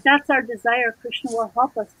 And if that's our desire, Krishna will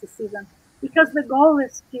help us to see them, because the goal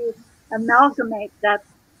is to amalgamate that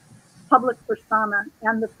public persona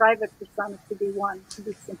and the private persona to be one, to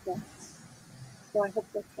be simple. So I hope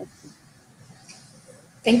that's helpful.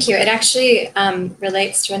 Thank you. It actually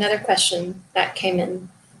relates to another question that came in.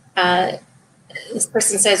 This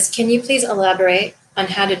person says, can you please elaborate on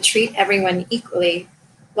how to treat everyone equally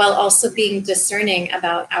while also being discerning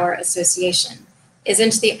about our association?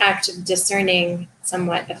 Isn't the act of discerning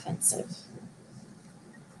somewhat offensive?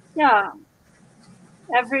 Yeah.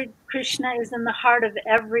 Krishna is in the heart of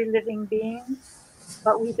every living being,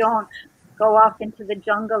 but we don't go off into the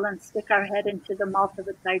jungle and stick our head into the mouth of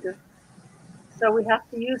a tiger. So we have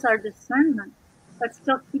to use our discernment, but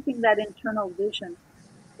still keeping that internal vision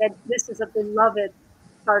that this is a beloved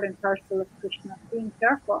part and parcel of Krishna, being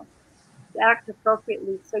careful to act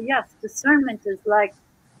appropriately. So yes, discernment is like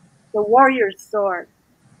the warrior's sword.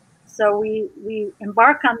 So we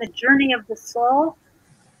embark on the journey of the soul,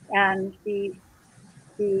 and the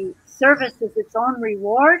service is its own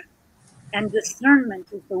reward, and discernment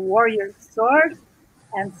is the warrior's sword,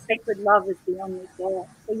 and sacred love is the only goal.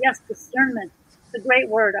 So yes, discernment, it's a great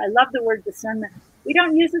word. I love the word discernment. We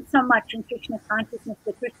don't use it so much in Krishna consciousness.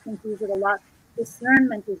 The Christians use it a lot.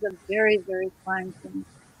 Discernment is a very, very fine thing.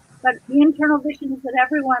 But the internal vision is that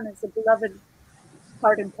everyone is a beloved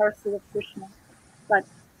part and parcel of Krishna. But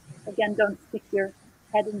again, don't stick your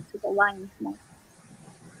head into the lion's mouth.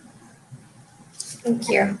 Thank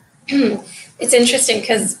you. It's interesting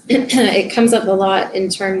because it comes up a lot in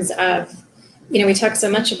terms of, we talk so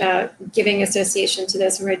much about giving association to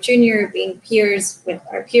those who are junior, being peers with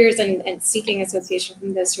our peers, and seeking association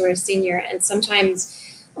from those who are senior. And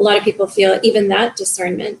sometimes a lot of people feel even that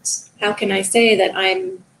discernment, how can I say that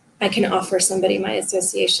I can offer somebody my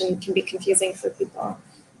association, can be confusing for people.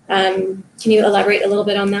 Can you elaborate a little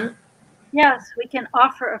bit on that? Yes, we can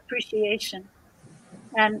offer appreciation.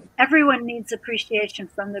 And everyone needs appreciation,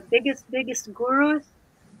 from the biggest gurus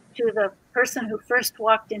to the person who first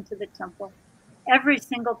walked into the temple. Every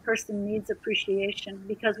single person needs appreciation,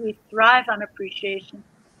 because we thrive on appreciation.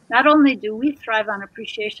 Not only do we thrive on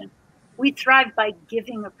appreciation, we thrive by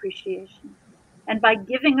giving appreciation. And by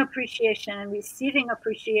giving appreciation and receiving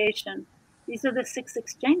appreciation, these are the 6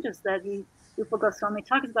 exchanges that Rupa Goswami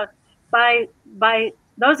talks about. By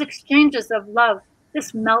those exchanges of love,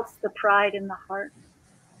 this melts the pride in the heart.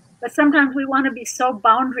 But sometimes we want to be so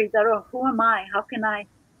boundary that, oh, who am I? How can I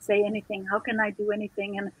say anything? How can I do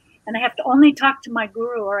anything? And I have to only talk to my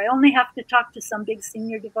guru, or I only have to talk to some big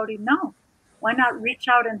senior devotee. No, why not reach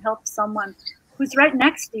out and help someone who's right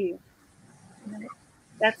next to you?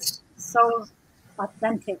 That's so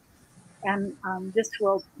authentic, and this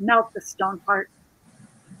will melt the stone heart.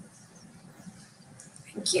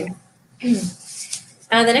 Thank you.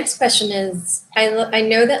 The next question is, I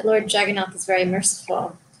know that Lord Jagannath is very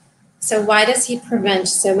merciful. So why does he prevent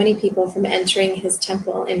so many people from entering his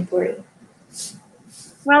temple in Puri?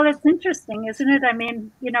 Well, it's interesting, isn't it? I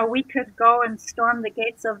mean, we could go and storm the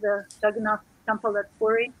gates of the Jagannath temple at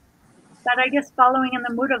Puri, but I guess following in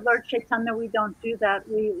the mood of Lord Chaitanya, we don't do that.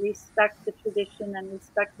 We respect the tradition and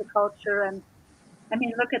respect the culture. And I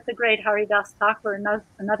mean, look at the great Haridas Thakur,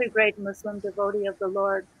 another great Muslim devotee of the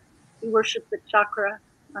Lord. He worshipped the chakra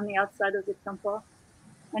on the outside of the temple.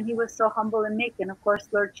 And he was so humble and meek. And of course,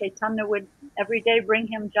 Lord Chaitanya would every day bring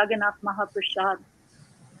him Jagannath Mahaprasad.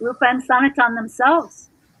 Rupa and Sanatan themselves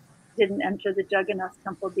didn't enter the Jagannath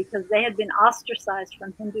temple because they had been ostracized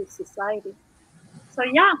from Hindu society. So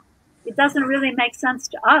yeah, it doesn't really make sense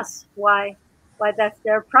to us why that's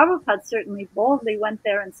there. Prabhupada certainly boldly went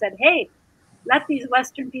there and said, hey, let these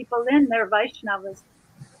Western people in, they're Vaishnavas.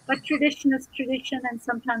 But tradition is tradition, and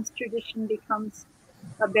sometimes tradition becomes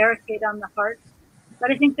a barricade on the heart. But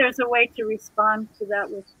I think there's a way to respond to that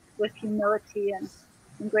with humility and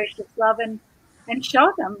gracious love, and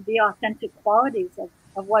show them the authentic qualities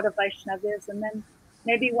of what a Vaishnava is. And then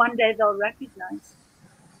maybe one day they'll recognize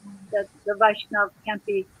that the Vaishnava can't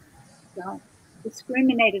be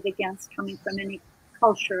discriminated against coming from any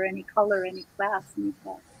culture, any color, any class, any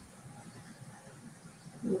class.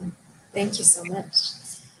 Thank you so much.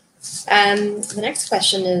 The next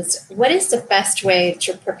question is, what is the best way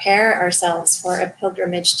to prepare ourselves for a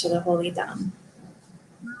pilgrimage to the Holy Dham?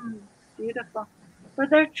 Beautiful. Were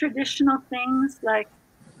there traditional things like,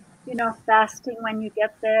 fasting when you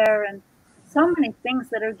get there, and so many things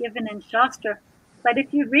that are given in Shastra? But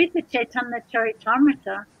if you read the Chaitanya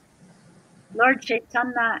Charitamrita, Lord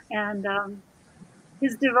Chaitanya and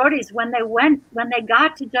his devotees, when they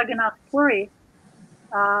got to Jagannath Puri,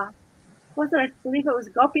 I believe it was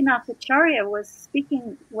Gopinath Acharya was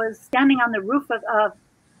standing on the roof of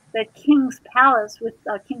the king's palace with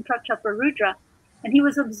King Prachaparudra, and he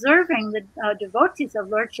was observing the devotees of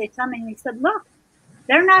Lord Chaitanya, and he said, look,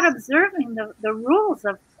 they're not observing the rules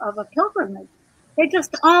of a pilgrimage. They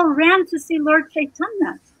just all ran to see Lord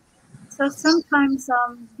Chaitanya. So sometimes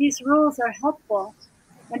these rules are helpful,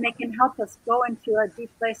 and they can help us go into a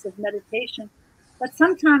deep place of meditation. But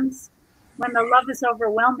sometimes when the love is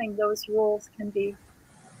overwhelming, those rules can be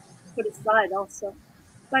put aside also.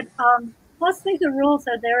 But mostly the rules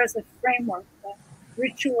are there as a framework.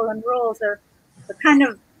 Ritual and rules are the kind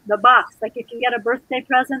of the box. Like if you get a birthday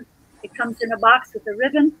present, it comes in a box with a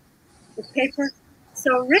ribbon, with paper.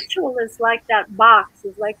 So ritual is like that box,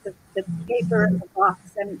 is like the paper in the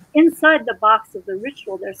box. And inside the box of the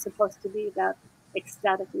ritual, there's supposed to be that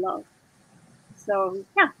ecstatic love. So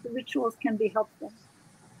yeah, the rituals can be helpful.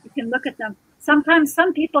 You can look at them. Sometimes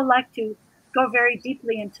some people like to go very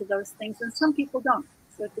deeply into those things, and some people don't.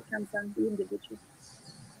 So it depends on the individual.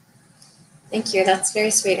 Thank you. That's a very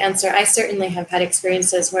sweet answer. I certainly have had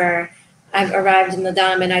experiences where I've arrived in the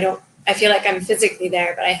Dham and I feel like I'm physically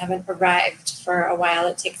there, but I haven't arrived for a while.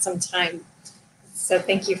 It takes some time. So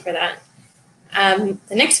thank you for that.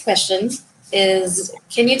 The next question is,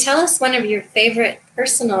 can you tell us one of your favorite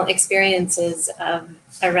personal experiences of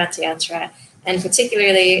a Rath Yatra? And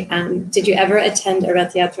particularly, did you ever attend a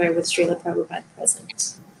Rath Yatra with Srila Prabhupada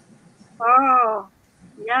present? Oh,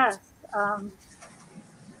 yes.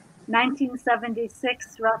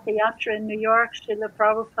 1976 Rath Yatra in New York, Srila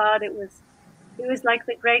Prabhupada, he was like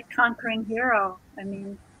the great conquering hero. I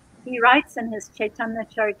mean, he writes in his Chaitanya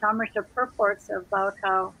Charitamrita purports about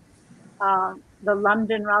how the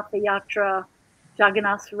London Rath Yatra,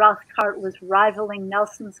 Jagannath's Rath cart was rivaling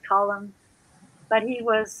Nelson's column. But he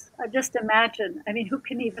was, just imagine, I mean, who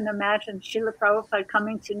can even imagine Srila Prabhupada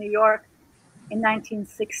coming to New York in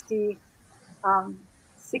 1960,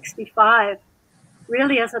 65,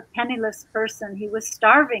 really as a penniless person. He was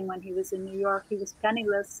starving when he was in New York. He was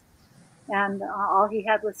penniless. And all he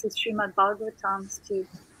had was his Srimad Bhagavatams to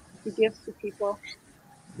give to people.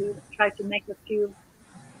 He tried to make a few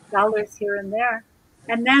dollars here and there.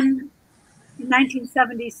 And then in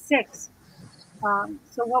 1976,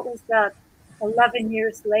 so what was that, 11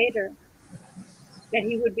 years later, that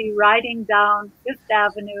he would be riding down Fifth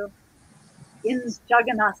Avenue in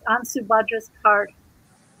Jagannath, on Subhadra's cart,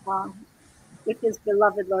 with his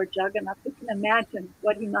beloved Lord Jagannath. You can imagine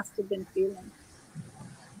what he must have been feeling.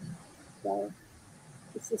 So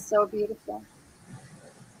this is so beautiful.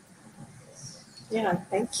 Yeah,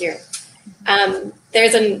 thank you.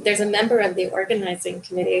 There's a member of the organizing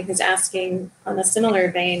committee who's asking on a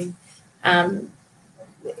similar vein.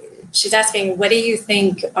 She's asking, what do you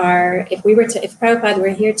think are, if Prabhupada were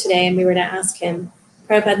here today and we were to ask him,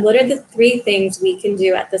 Prabhupada, what are the 3 things we can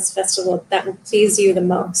do at this festival that will please you the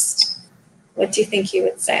most? What do you think he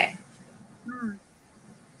would say?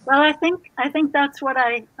 Well, I think that's what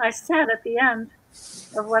I said at the end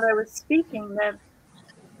of what I was speaking, that,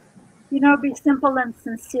 be simple and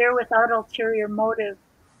sincere without ulterior motive.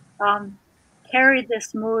 Carry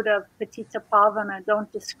this mood of Patita Pavana, don't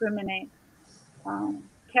discriminate.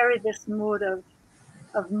 Carry this mood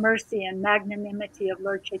of mercy and magnanimity of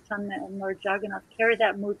Lord Chaitanya and Lord Jagannath. Carry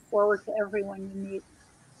that mood forward to everyone you meet.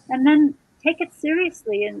 And then take it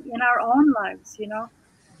seriously in our own lives,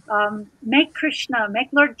 Make Krishna, make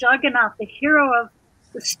Lord Jagannath the hero of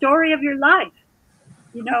the story of your life.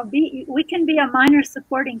 We can be a minor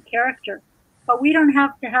supporting character, but we don't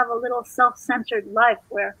have to have a little self-centered life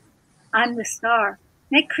where I'm the star.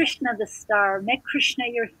 Make Krishna the star. Make Krishna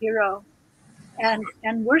your hero,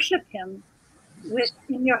 and worship him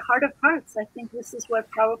in your heart of hearts. I think this is what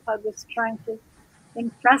Prabhupada was trying to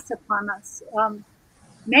impress upon us.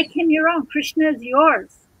 Make him your own. Krishna is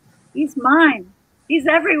yours. He's mine. He's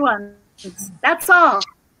everyone's. That's all.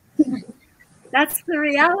 That's the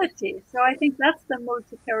reality. So I think that's the mood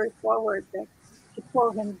to carry forward, to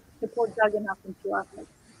pull Jagannath into our lives.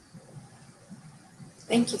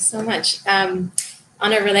 Thank you so much. On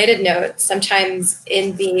a related note, sometimes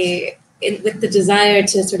with the desire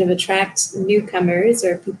to sort of attract newcomers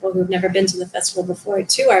or people who've never been to the festival before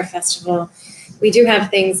to our festival, we do have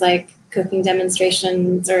things like cooking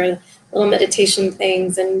demonstrations or little meditation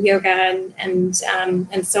things and yoga and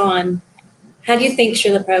so on. How do you think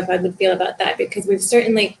Srila Prabhupada would feel about that? Because we've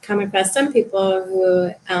certainly come across some people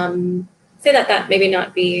who say that maybe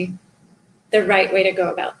not be the right way to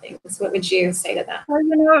go about things. What would you say to that? Well,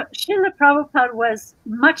 Srila Prabhupada was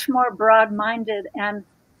much more broad-minded, and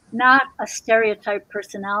not a stereotype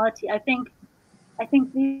personality. I think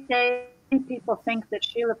these days people think that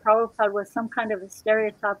Srila Prabhupada was some kind of a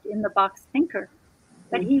stereotyped in the box thinker,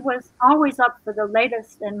 but he was always up for the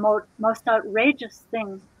latest and most outrageous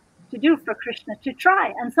thing to do for Krishna, to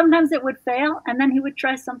try. And sometimes it would fail, and then he would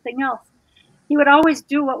try something else. He would always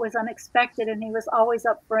do what was unexpected, and he was always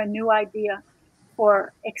up for a new idea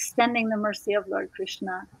for extending the mercy of Lord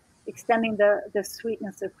Krishna, extending the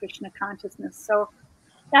sweetness of Krishna consciousness. So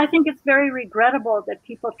I think it's very regrettable that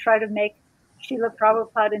people try to make Srila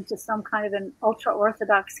Prabhupada into some kind of an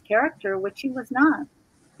ultra-Orthodox character, which he was not.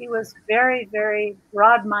 He was very, very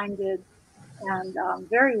broad-minded and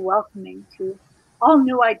very welcoming to all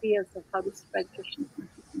new ideas of how to spread Krishna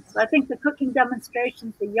consciousness. So I think the cooking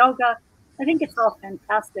demonstrations, the yoga, I think it's all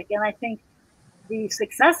fantastic. And I think the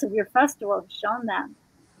success of your festival has shown that.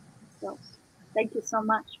 So thank you so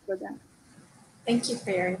much for that. Thank you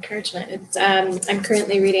for your encouragement. It's, I'm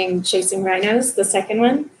currently reading Chasing Rhinos, the second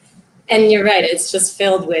one. And you're right, it's just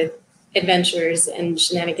filled with adventures and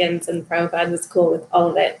shenanigans, and Prabhupada was cool with all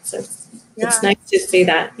of it. So it's nice to see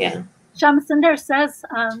that, yeah. Shyamsundar says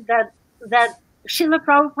that Srila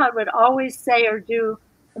Prabhupada would always say or do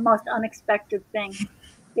the most unexpected thing.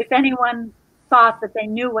 If anyone thought that they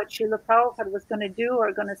knew what Srila Prabhupada was going to do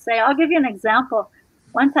or going to say, I'll give you an example.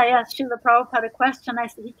 Once I asked Srila Prabhupada a question, I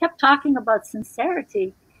said, he kept talking about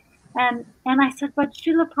sincerity. And I said, but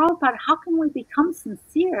Srila Prabhupada, how can we become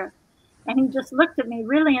sincere? And he just looked at me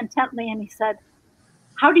really intently and he said,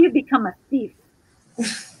 how do you become a thief?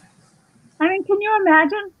 I mean, can you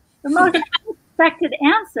imagine? The most unexpected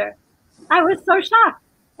answer. I was so shocked.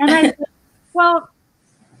 And I said, well,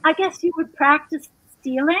 I guess you would practice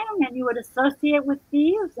stealing and you would associate with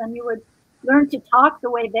thieves and you would learn to talk the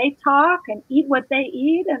way they talk and eat what they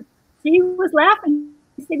eat. And so he was laughing.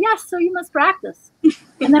 He said, yes, so you must practice.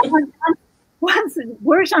 And then once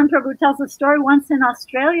Gurshan Prabhu tells a story, once in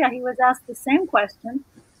Australia, he was asked the same question.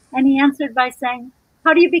 And he answered by saying,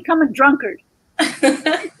 how do you become a drunkard?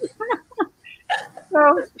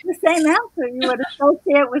 So the same answer, you would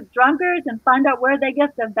associate with drunkards and find out where they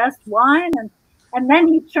get the best wine. And then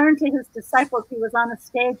he turned to his disciples. He was on a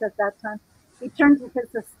stage at that time. He turned to his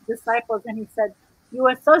disciples and he said, you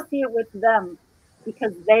associate with them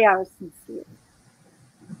because they are sincere.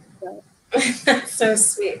 So. That's so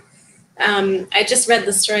sweet. I just read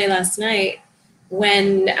the story last night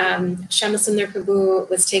when Shyamasundar Prabhu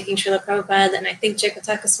was taking Srila Prabhupada, and I think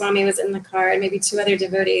Jayapataka Swami was in the car, and maybe two other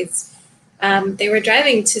devotees. They were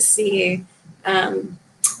driving to see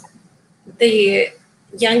the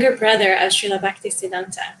younger brother of Srila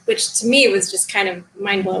Bhaktisiddhanta, which to me was just kind of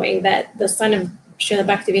mind-blowing that the son of Srila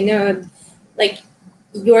Bhaktivinoda, like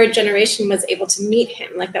your generation was able to meet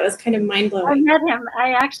him. Like that was kind of mind-blowing. I met him.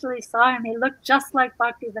 I actually saw him. He looked just like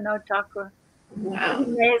Bhaktivinoda Thakur. Wow.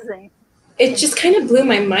 Amazing. It just kind of blew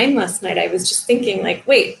my mind last night. I was just thinking like,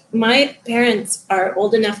 wait, my parents are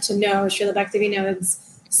old enough to know Srila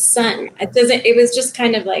Bhaktivinoda's son. It was just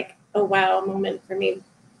kind of like a wow moment for me.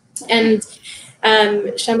 And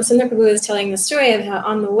Shyamasundar Prabhu was telling the story of how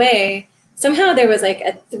on the way, somehow there was like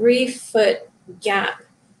a 3-foot gap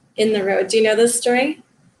in the road. Do you know this story?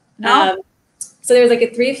 No. So there was like a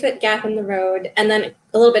 3-foot gap in the road, and then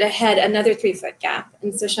a little bit ahead, another 3-foot gap.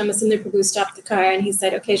 And so Shyamasundar Prabhu stopped the car and he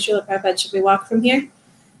said, okay, Srila Prabhupada, should we walk from here?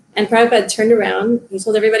 And Prabhupada turned around. He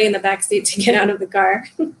told everybody in the back seat to get out of the car.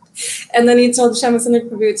 And then he told Shyamasundar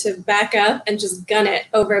Prabhu to back up and just gun it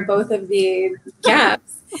over both of the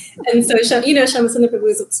gaps. And so, you know, Shyamasundar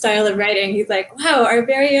Prabhu's style of writing, he's like, wow, our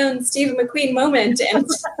very own Steve McQueen moment. And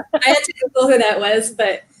I had to Google who that was,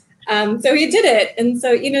 but so he did it. And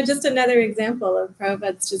so, you know, just another example of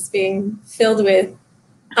Prabhupada's just being filled with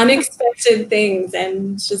unexpected things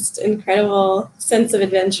and just incredible sense of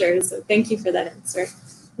adventure. So thank you for that answer.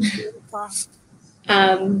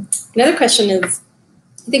 Another question is,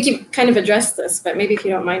 I think you kind of addressed this, but maybe if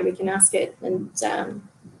you don't mind, we can ask it and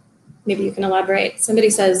maybe you can elaborate. Somebody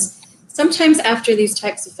says, sometimes after these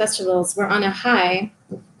types of festivals, we're on a high,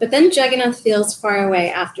 but then Jagannath feels far away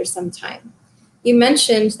after some time. You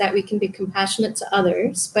mentioned that we can be compassionate to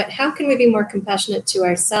others, but how can we be more compassionate to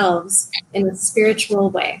ourselves in a spiritual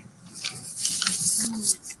way?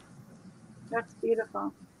 That's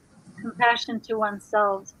beautiful. Compassion to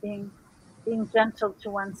oneself, being gentle to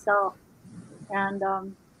oneself, and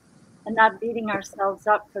not beating ourselves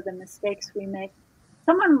up for the mistakes we make.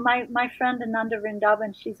 Someone, my friend Ananda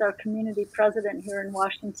Vrindavan, she's our community president here in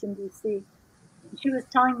Washington, D.C. She was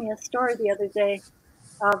telling me a story the other day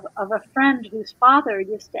of a friend whose father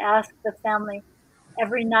used to ask the family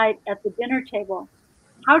every night at the dinner table,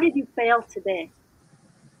 how did you fail today?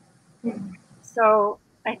 So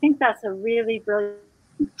I think that's a really brilliant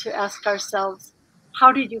to ask ourselves,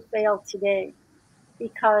 how did you fail today?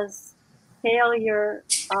 Because failure,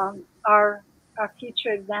 our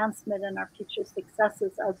future advancement and our future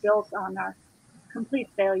successes are built on our complete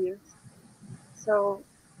failures. So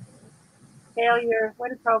failure, what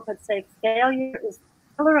did Prabhupada say? Failure is the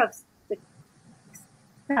pillar of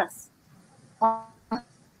success.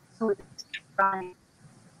 So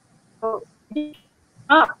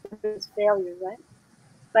there's failure, right?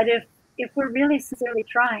 But if we're really sincerely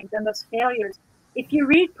trying, then those failures, if you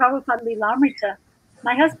read Prabhupada Lilamrita,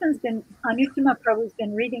 my husband's been, Anuttama Prabhu's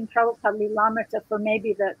been reading Prabhupada Lilamrita for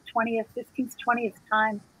maybe the 20th, 15th, 20th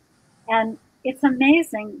time. And it's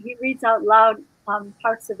amazing. He reads out loud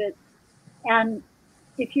parts of it. And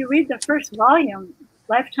if you read the first volume,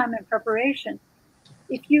 Lifetime in Preparation,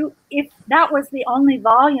 if that was the only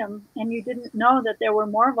volume and you didn't know that there were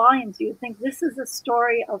more volumes, you'd think this is a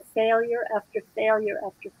story of failure after failure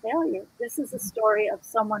after failure. This is a story of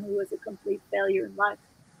someone who was a complete failure in life.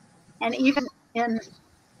 And even in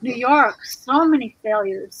New York, so many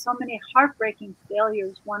failures, so many heartbreaking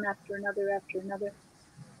failures, one after another after another.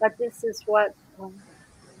 But this is what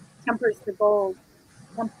tempers the gold,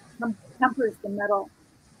 tempers the metal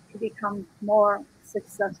to become more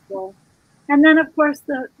successful. And then, of course,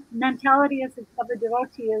 the mentality of a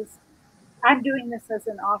devotee is, I'm doing this as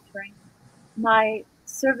an offering. My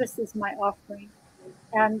service is my offering.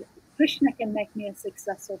 And Krishna can make me a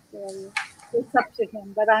success or failure. It's up to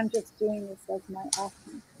him, but I'm just doing this as my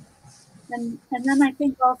offering. And then I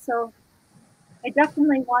think also, I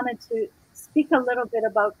definitely wanted to speak a little bit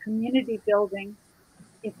about community building.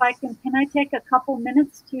 If I can I take a couple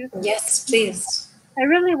minutes to? Yes, please. I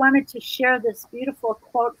really wanted to share this beautiful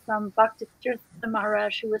quote from Bhaktitirtha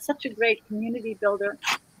Maharaj, who was such a great community builder.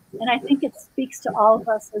 And I think it speaks to all of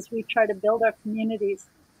us as we try to build our communities.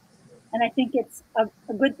 And I think it's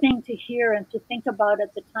a good thing to hear and to think about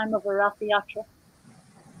at the time of a Rath Yatra.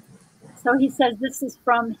 So he says, this is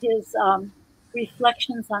from his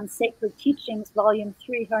Reflections on Sacred Teachings, Volume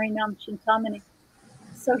 3, Harinam Chintamani.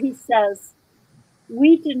 So he says,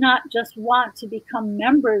 we do not just want to become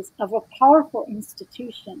members of a powerful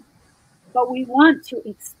institution, but we want to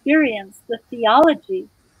experience the theology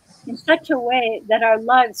in such a way that our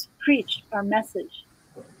lives preach our message.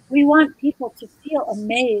 We want people to feel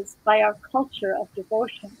amazed by our culture of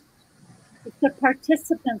devotion. If the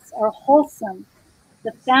participants are wholesome,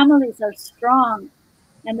 the families are strong,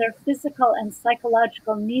 and their physical and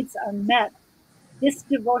psychological needs are met, this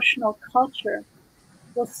devotional culture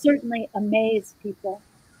will certainly amaze people.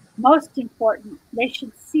 Most important, they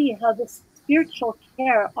should see how the spiritual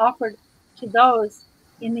care offered to those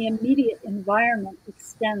in the immediate environment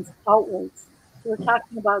extends outwards. So we're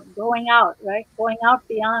talking about going out, right? Going out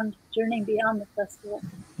beyond, journeying beyond the festival.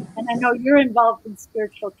 And I know you're involved in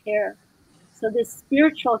spiritual care. So this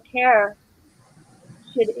spiritual care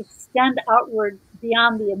should extend outward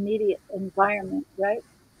beyond the immediate environment, right?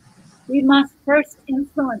 We must first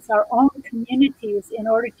influence our own communities in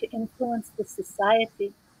order to influence the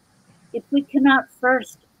society. If we cannot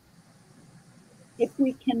first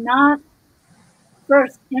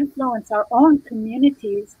influence our own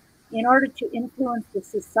communities in order to influence the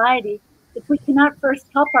society, if we cannot first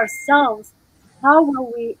help ourselves, how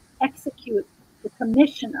will we execute the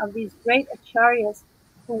commission of these great acharyas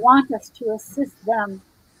who want us to assist them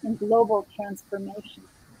in global transformation?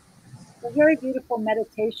 A very beautiful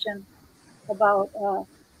meditation about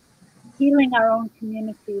healing our own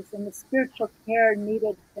communities and the spiritual care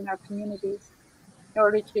needed in our communities in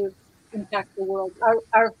order to impact the world.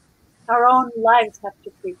 Our own lives have to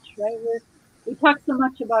preach, right? We talk so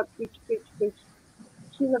much about preach, preach, preach.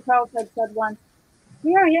 Srila Prabhupada said once,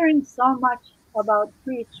 we are hearing so much about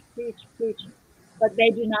preach, preach, preach, but they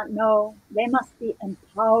do not know. They must be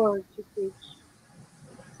empowered to preach.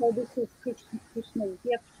 So this is Krishna's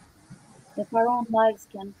gift. If our own lives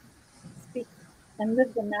can speak and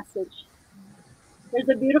live the message. There's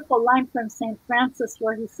a beautiful line from St. Francis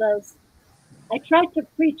where he says, I try to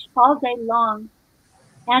preach all day long,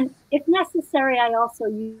 and if necessary, I also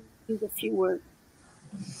use a few words.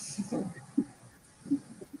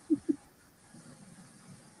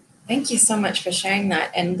 Thank you so much for sharing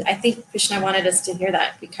that. And I think Krishna wanted us to hear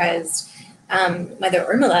that because Mother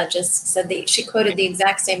Urmila just said that she quoted the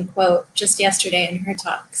exact same quote just yesterday in her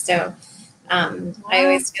talk. So I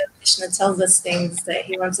always feel Krishna tells us things that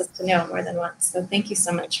he wants us to know more than once. So thank you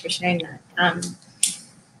so much for sharing that.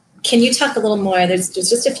 Can you talk a little more? There's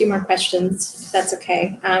just a few more questions, if that's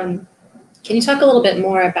okay. Can you talk a little bit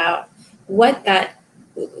more about what that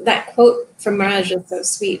quote from Maharaj is so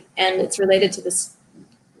sweet, and it's related to this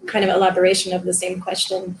kind of elaboration of the same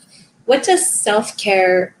question. What does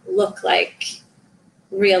self-care look like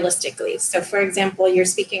realistically. So for example, you're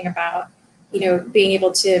speaking about, being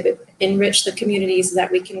able to enrich the community so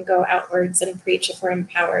that we can go outwards and preach if we're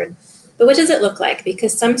empowered. But what does it look like?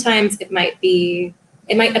 Because sometimes it might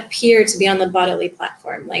appear to be on the bodily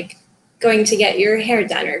platform, like going to get your hair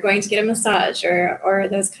done or going to get a massage or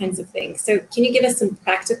those kinds of things. So can you give us some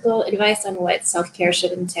practical advice on what self-care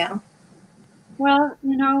should entail? Well,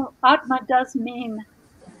 Atma does mean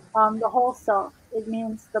the whole self. It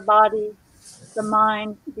means the body, the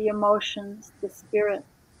mind, the emotions, the spirit.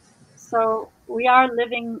 So we are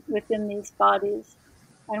living within these bodies,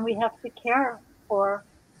 and we have to care for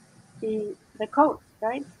the coat,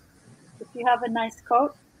 right? If you have a nice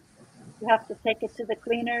coat, you have to take it to the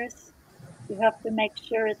cleaners. You have to make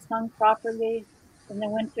sure it's hung properly. In the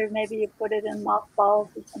winter, maybe you put it in mothballs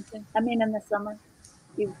or something. I mean, in the summer,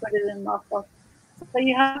 you put it in mothballs. So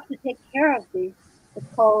you have to take care of the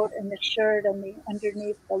coat and the shirt and the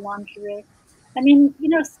underneath, the lingerie. I mean,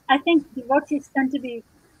 I think devotees tend to be,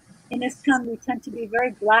 in ISKCON, we tend to be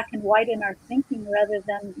very black and white in our thinking rather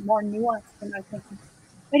than more nuanced in our thinking.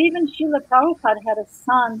 But even Srila Prabhupada had a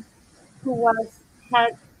son who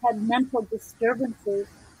had mental disturbances,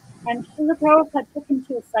 and Srila Prabhupada took him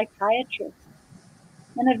to a psychiatrist.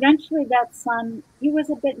 And eventually that son, he was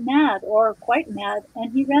a bit mad, or quite mad,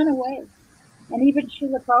 and he ran away. And even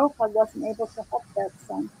Srila Prabhupada wasn't able to help that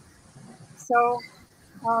son. So,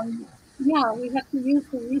 we have to use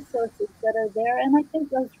the resources that are there. And I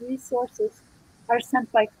think those resources are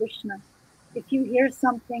sent by Krishna. If you hear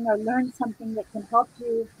something or learn something that can help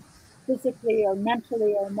you physically or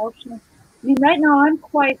mentally or emotionally. I mean, right now I'm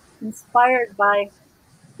quite inspired by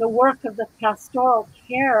the work of the pastoral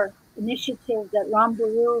care initiative that Ram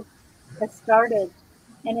Guru has started.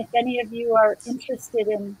 And if any of you are interested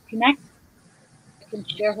in connecting, I can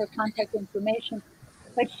share her contact information.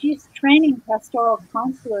 But she's training pastoral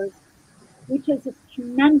counselors, which is a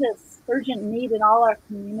tremendous urgent need in all our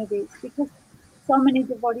communities, because so many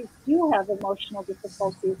devotees do have emotional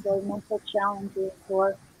difficulties or mental challenges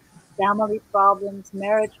or family problems,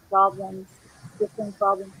 marriage problems, different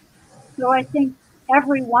problems. So I think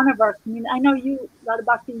every one of our community, I know you, Radha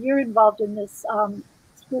Bhakti, you're involved in this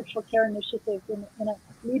spiritual care initiative in a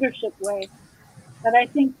leadership way, but I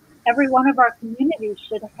think every one of our communities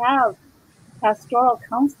should have pastoral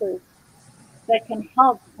counselors that can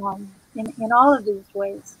help in all of these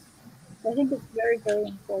ways. I think it's very, very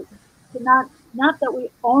important. To not that we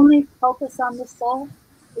only focus on the soul,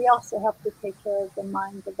 we also have to take care of the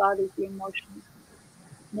mind, the body, the emotions,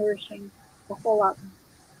 nourishing the whole Atma.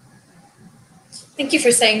 Thank you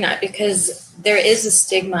for saying that, because there is a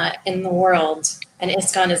stigma in the world, and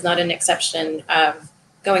ISKCON is not an exception, of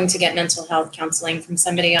going to get mental health counseling from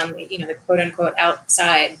somebody on the quote unquote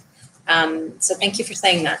outside. So thank you for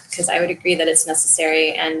saying that, because I would agree that it's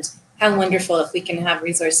necessary, and how wonderful if we can have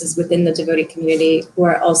resources within the devotee community who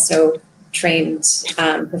are also trained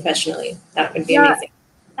professionally. That would be amazing.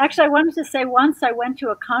 Actually, I wanted to say, once I went to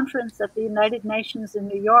a conference at the United Nations in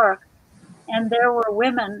New York, and there were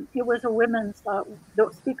women. It was a women's,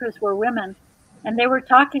 the speakers were women, and they were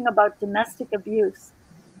talking about domestic abuse.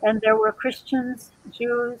 And there were Christians,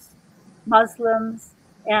 Jews, Muslims,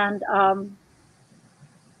 and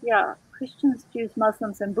Christians, Jews,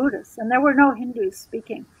 Muslims, and Buddhists. And there were no Hindus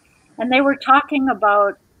speaking. And they were talking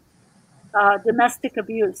about domestic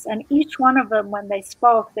abuse. And each one of them, when they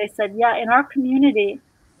spoke, they said, in our community,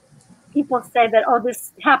 people say that,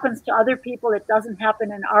 this happens to other people, it doesn't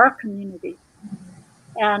happen in our community.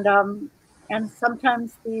 And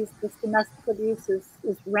sometimes this domestic abuse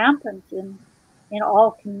is rampant in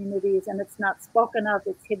all communities, and it's not spoken of,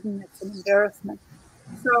 it's hidden, it's an embarrassment.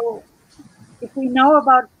 So if we know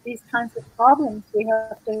about these kinds of problems, we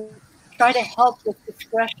have to try to help with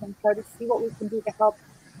discretion, try to see what we can do to help,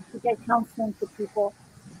 to get counseling to people,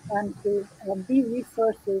 and to be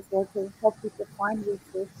resources, or to help people find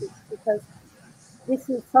resources, because this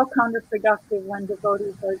is so counterproductive when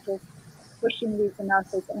devotees are just pushing these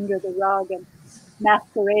anarthas under the rug and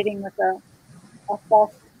masquerading with a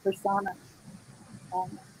false persona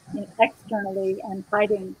externally, and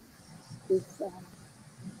hiding this,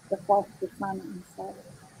 the false persona inside.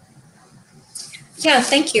 Yeah,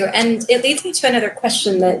 thank you. And it leads me to another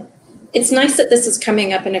question, that it's nice that this is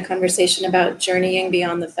coming up in a conversation about journeying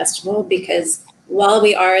beyond the festival, because while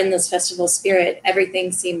we are in this festival spirit,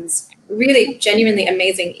 everything seems really genuinely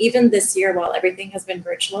amazing. Even this year, while everything has been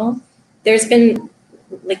virtual, there's been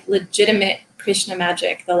like legitimate Krishna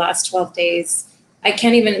magic the last 12 days. I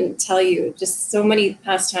can't even tell you, just so many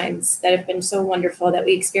pastimes that have been so wonderful that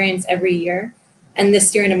we experience every year, and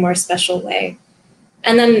this year in a more special way.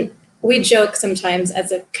 And then we joke sometimes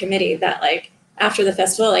as a committee that after the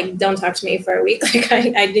festival, like, don't talk to me for a week. Like,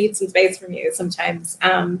 I need some space from you sometimes.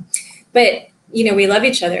 But, you know, we love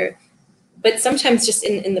each other. But sometimes just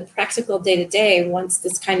in the practical day-to-day, once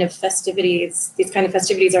these kind of festivities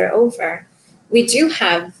are over, we do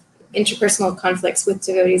have interpersonal conflicts with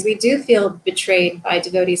devotees. We do feel betrayed by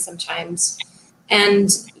devotees sometimes. And,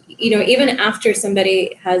 you know, even after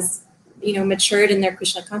somebody has, you know, matured in their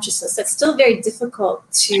Krishna consciousness, that's still very difficult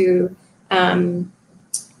to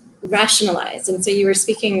rationalize. And so you were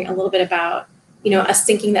speaking a little bit about, you know, us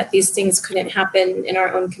thinking that these things couldn't happen in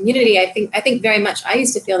our own community. I think very much I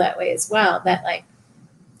used to feel that way as well, that, like,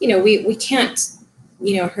 you know, we can't,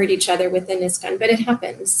 you know, hurt each other within ISKCON, but it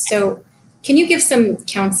happens. So can you give some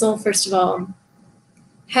counsel, first of all,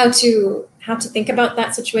 how to think about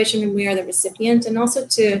that situation when we are the recipient, and also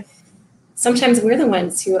to sometimes we're the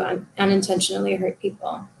ones who unintentionally hurt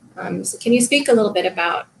people. So can you speak a little bit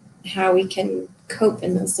about how we can cope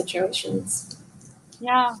in those situations?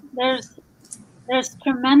 Yeah, there's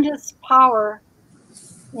tremendous power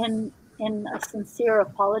in a sincere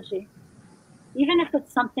apology. Even if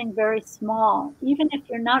it's something very small, even if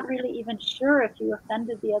you're not really even sure if you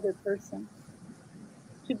offended the other person,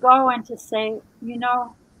 to go and to say, you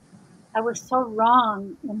know, I was so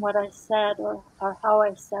wrong in what I said, or how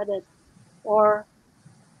I said it, or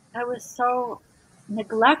I was so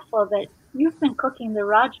neglectful that you've been cooking the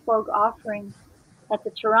Rajbhog offering at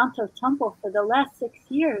the Toronto temple for the last 6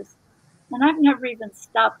 years, and I've never even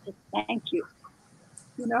stopped to thank you,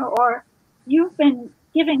 you know, or you've been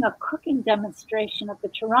giving a cooking demonstration at the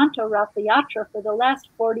Toronto Rath Yatra for the last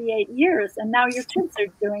 48 years, and now your kids are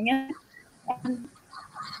doing it, and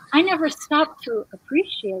I never stopped to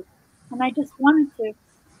appreciate. And I just wanted to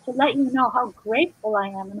let you know how grateful I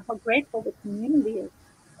am and how grateful the community is,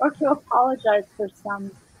 or to apologize for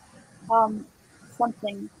something.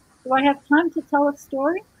 Do I have time to tell a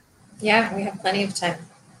story? Yeah, we have plenty of time.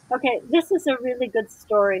 Okay, this is a really good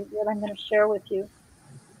story that I'm going to share with you.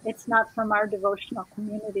 It's not from our devotional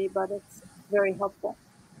community, but it's very helpful.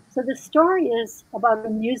 So the story is about a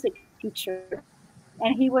music teacher,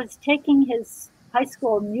 and he was taking his high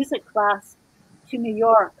school music class to New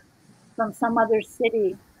York from some other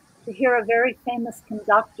city to hear a very famous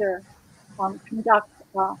conductor conduct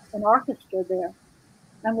an orchestra there.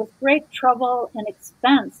 And with great trouble and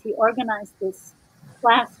expense, he organized this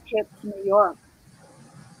class trip to New York.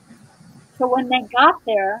 So when they got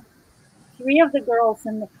there, 3 of the girls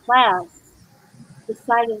in the class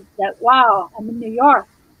decided that, wow, I'm in New York.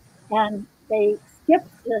 And they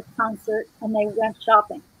skipped the concert and they went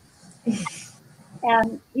shopping.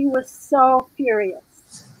 And he was so furious.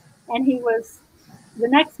 And the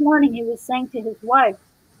next morning he was saying to his wife,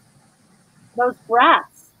 those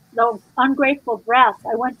brats, those ungrateful brats,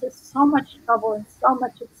 I went to so much trouble and so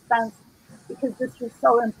much expense because this was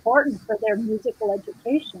so important for their musical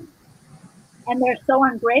education. And they're so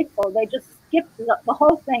ungrateful. They just skipped the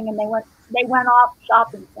whole thing and they went off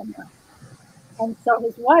shopping somewhere. And so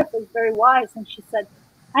his wife was very wise, and she said,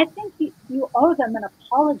 I think you owe them an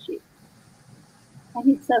apology. And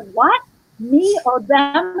he said, what? Me owe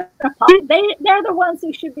them an apology? They're the ones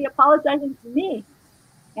who should be apologizing to me.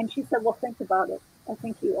 And she said, well, think about it. I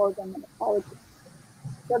think you owe them an apology.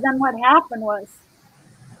 So then what happened was,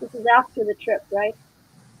 this is after the trip, right?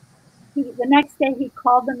 The next day he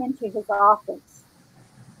called them into his office,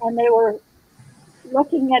 and they were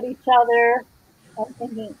looking at each other and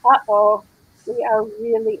thinking, uh-oh, we are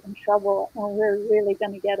really in trouble, and we're really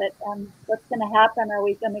going to get it. And what's going to happen? Are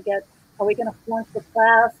we going to flunk the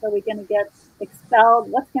class? Are we going to get expelled?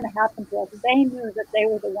 What's going to happen to us? They knew that they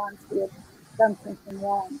were the ones who had done something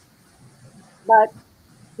wrong. But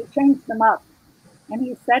he changed them up, and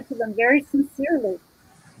he said to them very sincerely,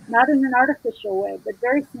 not in an artificial way, but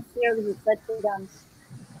very sincerely, he said to them,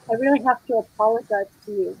 I really have to apologize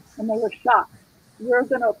to you. And they were shocked. You're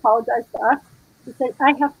going to apologize to us? He said,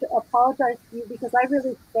 I have to apologize to you because I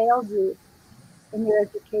really failed you in your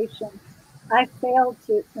education. I failed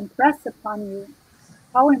to impress upon you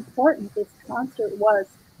how important this concert was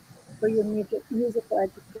for your musical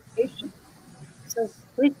education. So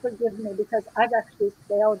please forgive me because I've actually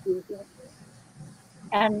failed you here.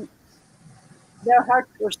 And their hearts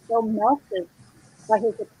were so melted by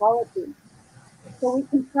his apology. So we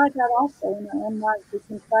can try that also in our own lives. We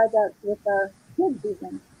can try that with our kids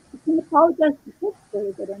even. You can apologize to kids,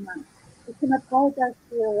 believe it or not. You can apologize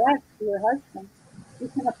to your ex, to your husband. You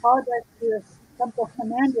can apologize to your temple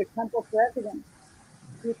commander, temple president.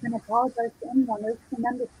 You can apologize to anyone. There's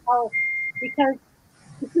tremendous power because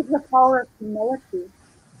this is the power of humility.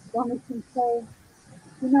 When we can say,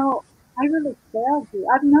 you know, I really failed you.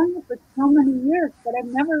 I've known you for so many years, but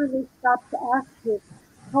I've never really stopped to ask you,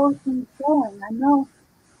 how are things going? I know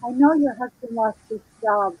your husband lost his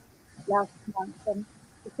job last month, and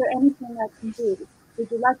is there anything I can do? Would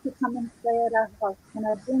you like to come and stay at our house? Can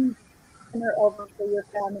I bring dinner over for your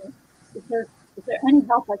family? Is there any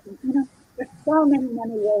help I can? There's so many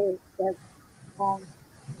ways that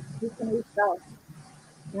we can reach out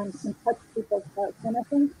and touch people's hearts. And I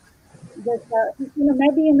think that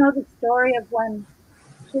maybe you know the story of when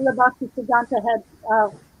Srila Bhakti Siddhanta had.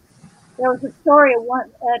 There was a story of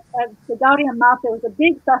one at the Gaudiya Math. There was a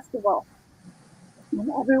big festival, and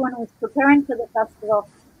everyone was preparing for the festival.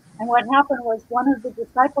 And what happened was one of the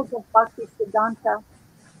disciples of Bhakti Siddhanta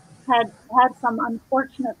had some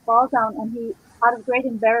unfortunate fall down, and he, out of great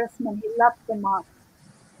embarrassment, he left the mosque.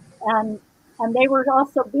 And they were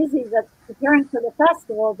also busy that preparing for the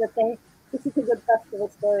festival that this is a good festival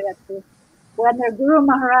story actually. When their Guru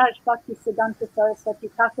Maharaj Bhakti Siddhanta Saraswati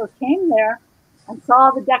Thakur came there and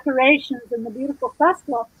saw the decorations and the beautiful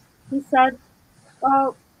festival, he said,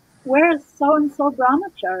 "Oh, where's so and so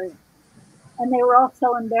brahmachari?" And they were all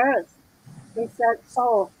so embarrassed. They said,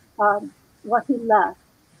 "Oh, well, he left."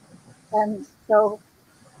 And so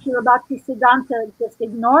Srila Bhakti Siddhanta just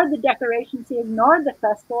ignored the decorations. He ignored the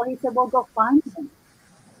festival. He said, "Well, go find him."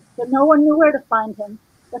 But no one knew where to find him.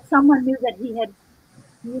 But someone knew that he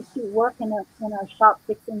used to work in a shop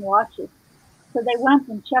fixing watches. So they went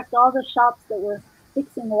and checked all the shops that were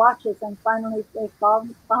fixing watches, and finally they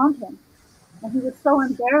found him. And he was so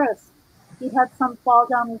embarrassed. He had some fall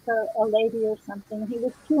down with a lady or something. He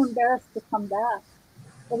was too embarrassed to come back.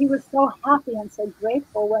 But he was so happy and so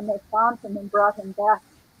grateful when they found him and brought him back.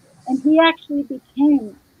 And he actually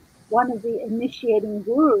became one of the initiating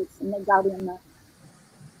gurus in the Gaudiya Math.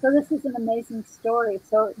 So this is an amazing story.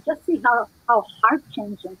 So just see how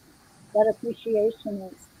heart-changing that appreciation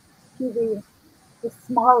is to the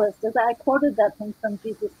smallest. As I quoted that thing from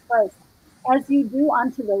Jesus Christ, "As you do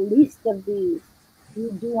unto the least of these,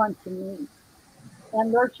 you do unto me."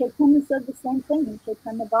 And Lord Chaitanya said the same thing in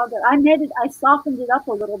Chaitanya Bhagavat. I softened it up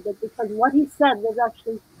a little bit because what he said was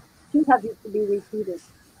actually too heavy to be repeated.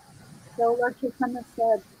 So Lord Chaitanya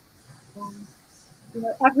said,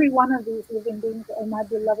 every one of these living beings are my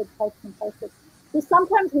beloved types and types. So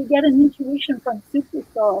sometimes we get an intuition from Super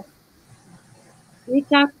Soul.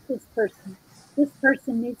 Reach out to this person. This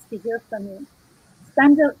person needs to hear from you.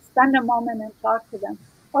 Spend a moment and talk to them.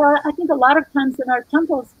 Or I think a lot of times in our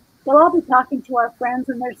temples, we'll all be talking to our friends,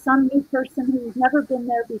 and there's some new person who's never been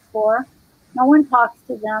there before. No one talks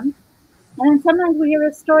to them. And then sometimes we hear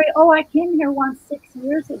a story, "Oh, I came here once 6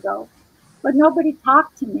 years ago, but nobody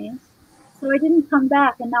talked to me. So I didn't come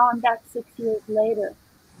back, and now I'm back 6 years later."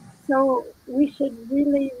 So we should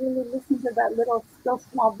really, really listen to that little, still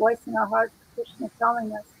small voice in our heart, Krishna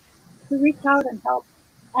telling us to reach out and help.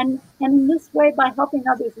 And in this way, by helping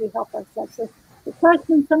others, we help ourselves. So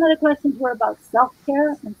some of the questions were about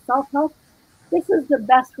self-care and self-help. This is the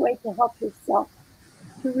best way to help yourself,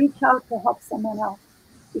 to reach out to help someone else,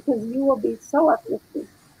 because you will be so uplifted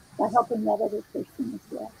by helping that other person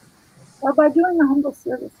as well. Or by doing a humble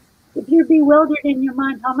service. If you're bewildered in your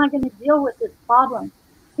mind, how am I going to deal with this problem?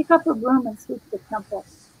 Pick up a broom and sweep the temple.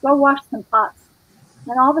 Go wash some pots.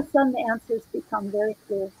 And all of a sudden the answers become very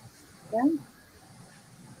clear. Yeah?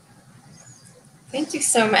 Thank you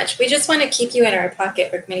so much. We just want to keep you in our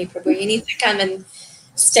pocket, Rukmini Prabhu. You need to come and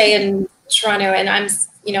stay in Toronto, and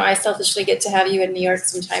I selfishly get to have you in New York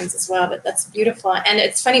sometimes as well, but that's beautiful. And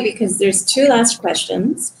it's funny because there's two last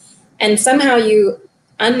questions, and somehow you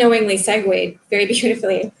unknowingly segued very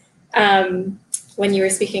beautifully when you were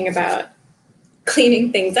speaking about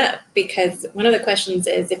cleaning things up, because one of the questions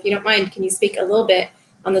is, if you don't mind, can you speak a little bit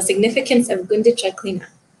on the significance of Gundicha cleanup?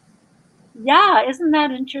 Yeah, isn't that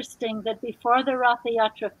interesting that before the Ratha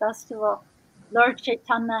Yatra festival, Lord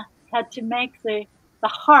Chaitanya had to make the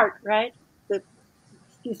heart, right? The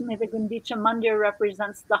Gundicha Mandir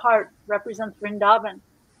represents the heart, represents Vrindavan,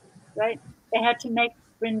 right? They had to make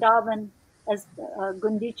Vrindavan as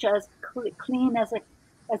Gundicha as clean as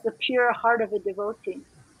the pure heart of a devotee.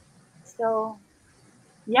 So,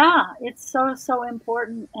 yeah, it's so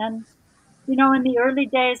important. And in the early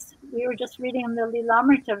days, we were just reading in the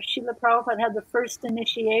Lilamrita, Srila Prabhupada had the first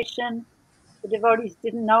initiation. The devotees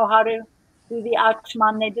didn't know how to do the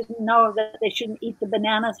Achman. They didn't know that they shouldn't eat the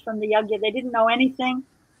bananas from the yagya. They didn't know anything.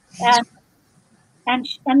 And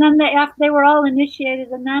then after they were all initiated,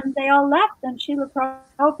 and then they all left, and Srila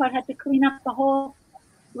Prabhupada had to clean up the whole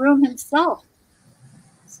room himself.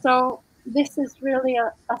 So this is really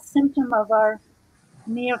a symptom of our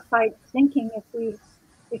neophyte thinking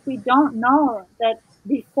if we don't know that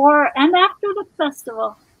before and after the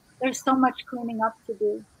festival there's so much cleaning up to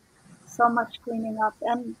do, so much cleaning up.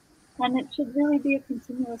 And And it should really be a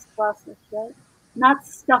continuous process, right? Not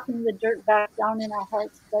stuffing the dirt back down in our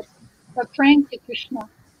hearts, but praying to Krishna.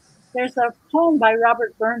 There's a poem by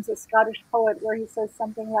Robert Burns, a Scottish poet, where he says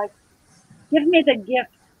something like, "Give me the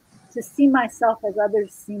gift to see myself as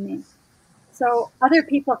others see me." So other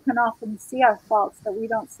people can often see our faults that we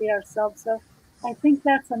don't see ourselves. So I think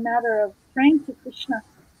that's a matter of praying to Krishna.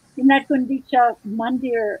 In that Gundicha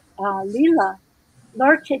Mandir Leela,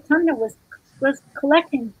 Lord Chaitanya was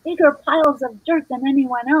collecting bigger piles of dirt than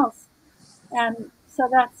anyone else. And so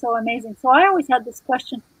that's so amazing. So I always had this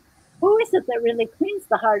question, who is it that really cleans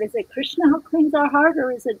the heart? Is it Krishna who cleans our heart,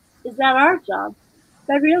 or is that our job?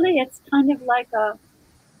 But really, it's kind of like a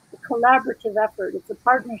collaborative effort. It's a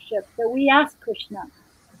partnership that we ask Krishna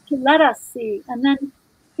to let us see, and then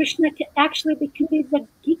Krishna can actually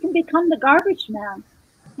he can become the garbage man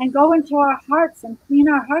and go into our hearts and clean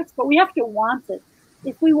our hearts. But we have to want it.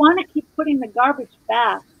 If we want to keep putting the garbage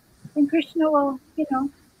back, then Krishna will,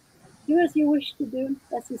 do as you wish to do,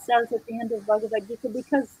 as he says at the end of Bhagavad Gita,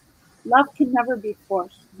 because love can never be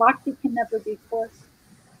forced. Bhakti can never be forced.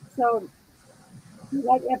 So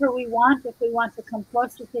whatever we want, if we want to come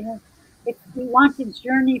closer to him, if we want to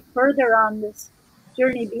journey further on this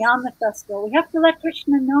journey beyond the festival, we have to let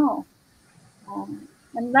Krishna know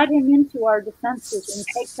and let him into our defenses and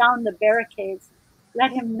take down the barricades.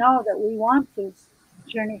 Let him know that we want to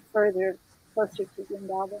journey further, closer to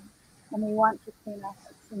Vrindavan, and we want to clean our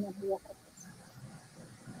hearts, and then he will help us.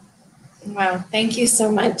 Wow, thank you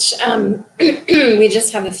so much. We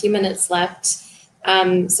just have a few minutes left.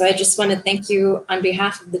 So I just want to thank you on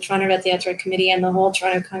behalf of the Toronto Rath Yatra Committee and the whole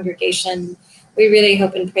Toronto congregation. We really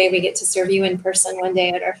hope and pray we get to serve you in person one day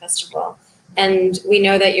at our festival. And we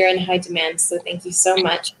know that you're in high demand, so thank you so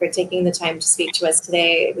much for taking the time to speak to us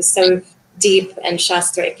today. It was so deep and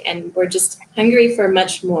shastric, and we're just hungry for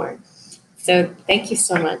much more. So thank you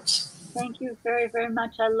so much. Thank you very, very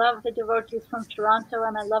much. I love the devotees from Toronto,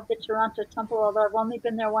 and I love the Toronto Temple, although I've only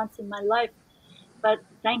been there once in my life. But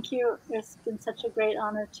thank you. It's been such a great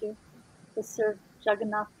honor to serve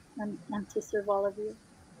Jagannath and to serve all of you.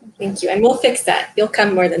 Thank you. And we'll fix that. You'll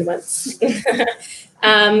come more than once.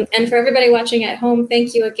 And for everybody watching at home,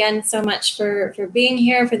 thank you again so much for being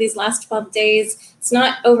here for these last 12 days. It's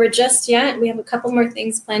not over just yet. We have a couple more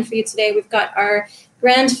things planned for you today. We've got our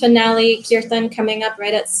grand finale Kirtan coming up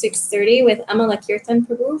right at 6:30 with Amala Kirtan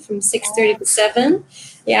Prabhu from 6:30 to 7.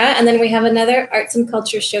 Yeah, and then we have another arts and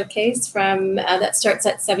culture showcase from that starts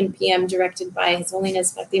at 7 p.m. directed by His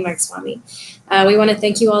Holiness Bhakti Marg Swami. We want to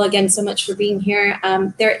thank you all again so much for being here.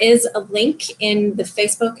 There is a link in the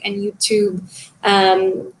Facebook and YouTube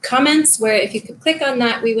comments where if you could click on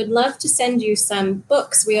that, we would love to send you some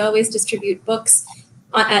books. We always distribute books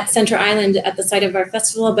at Center Island at the site of our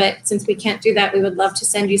festival, but since we can't do that, we would love to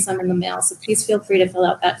send you some in the mail. So please feel free to fill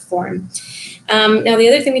out that form. Now, the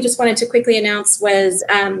other thing we just wanted to quickly announce was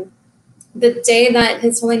the day that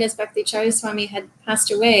His Holiness Bhakti Charya Swami had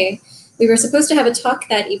passed away, we were supposed to have a talk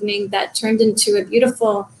that evening that turned into a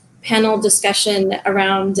beautiful panel discussion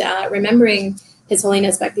around remembering His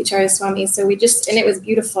Holiness Bhakti Charya Swami. So and it was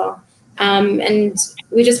beautiful. And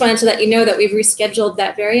we just wanted to let you know that we've rescheduled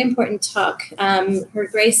that very important talk. Her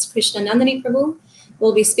Grace Krishna Nandini Prabhu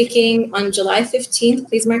will be speaking on July 15th.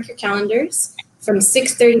 Please mark your calendars from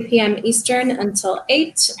 6:30 p.m. Eastern until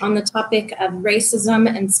 8 on the topic of racism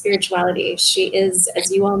and spirituality. She is,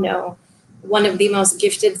 as you all know, one of the most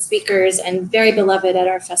gifted speakers and very beloved at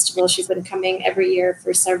our festival. She's been coming every year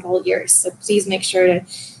for several years. So please make sure to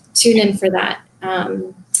tune in for that.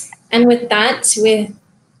 And with that,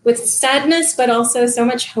 with sadness, but also so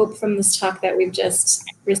much hope from this talk that we've just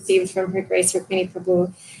received from Her Grace Rukmini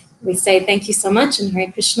Prabhu, we say thank you so much and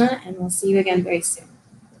Hare Krishna, and we'll see you again very soon.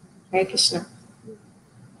 Hare Krishna.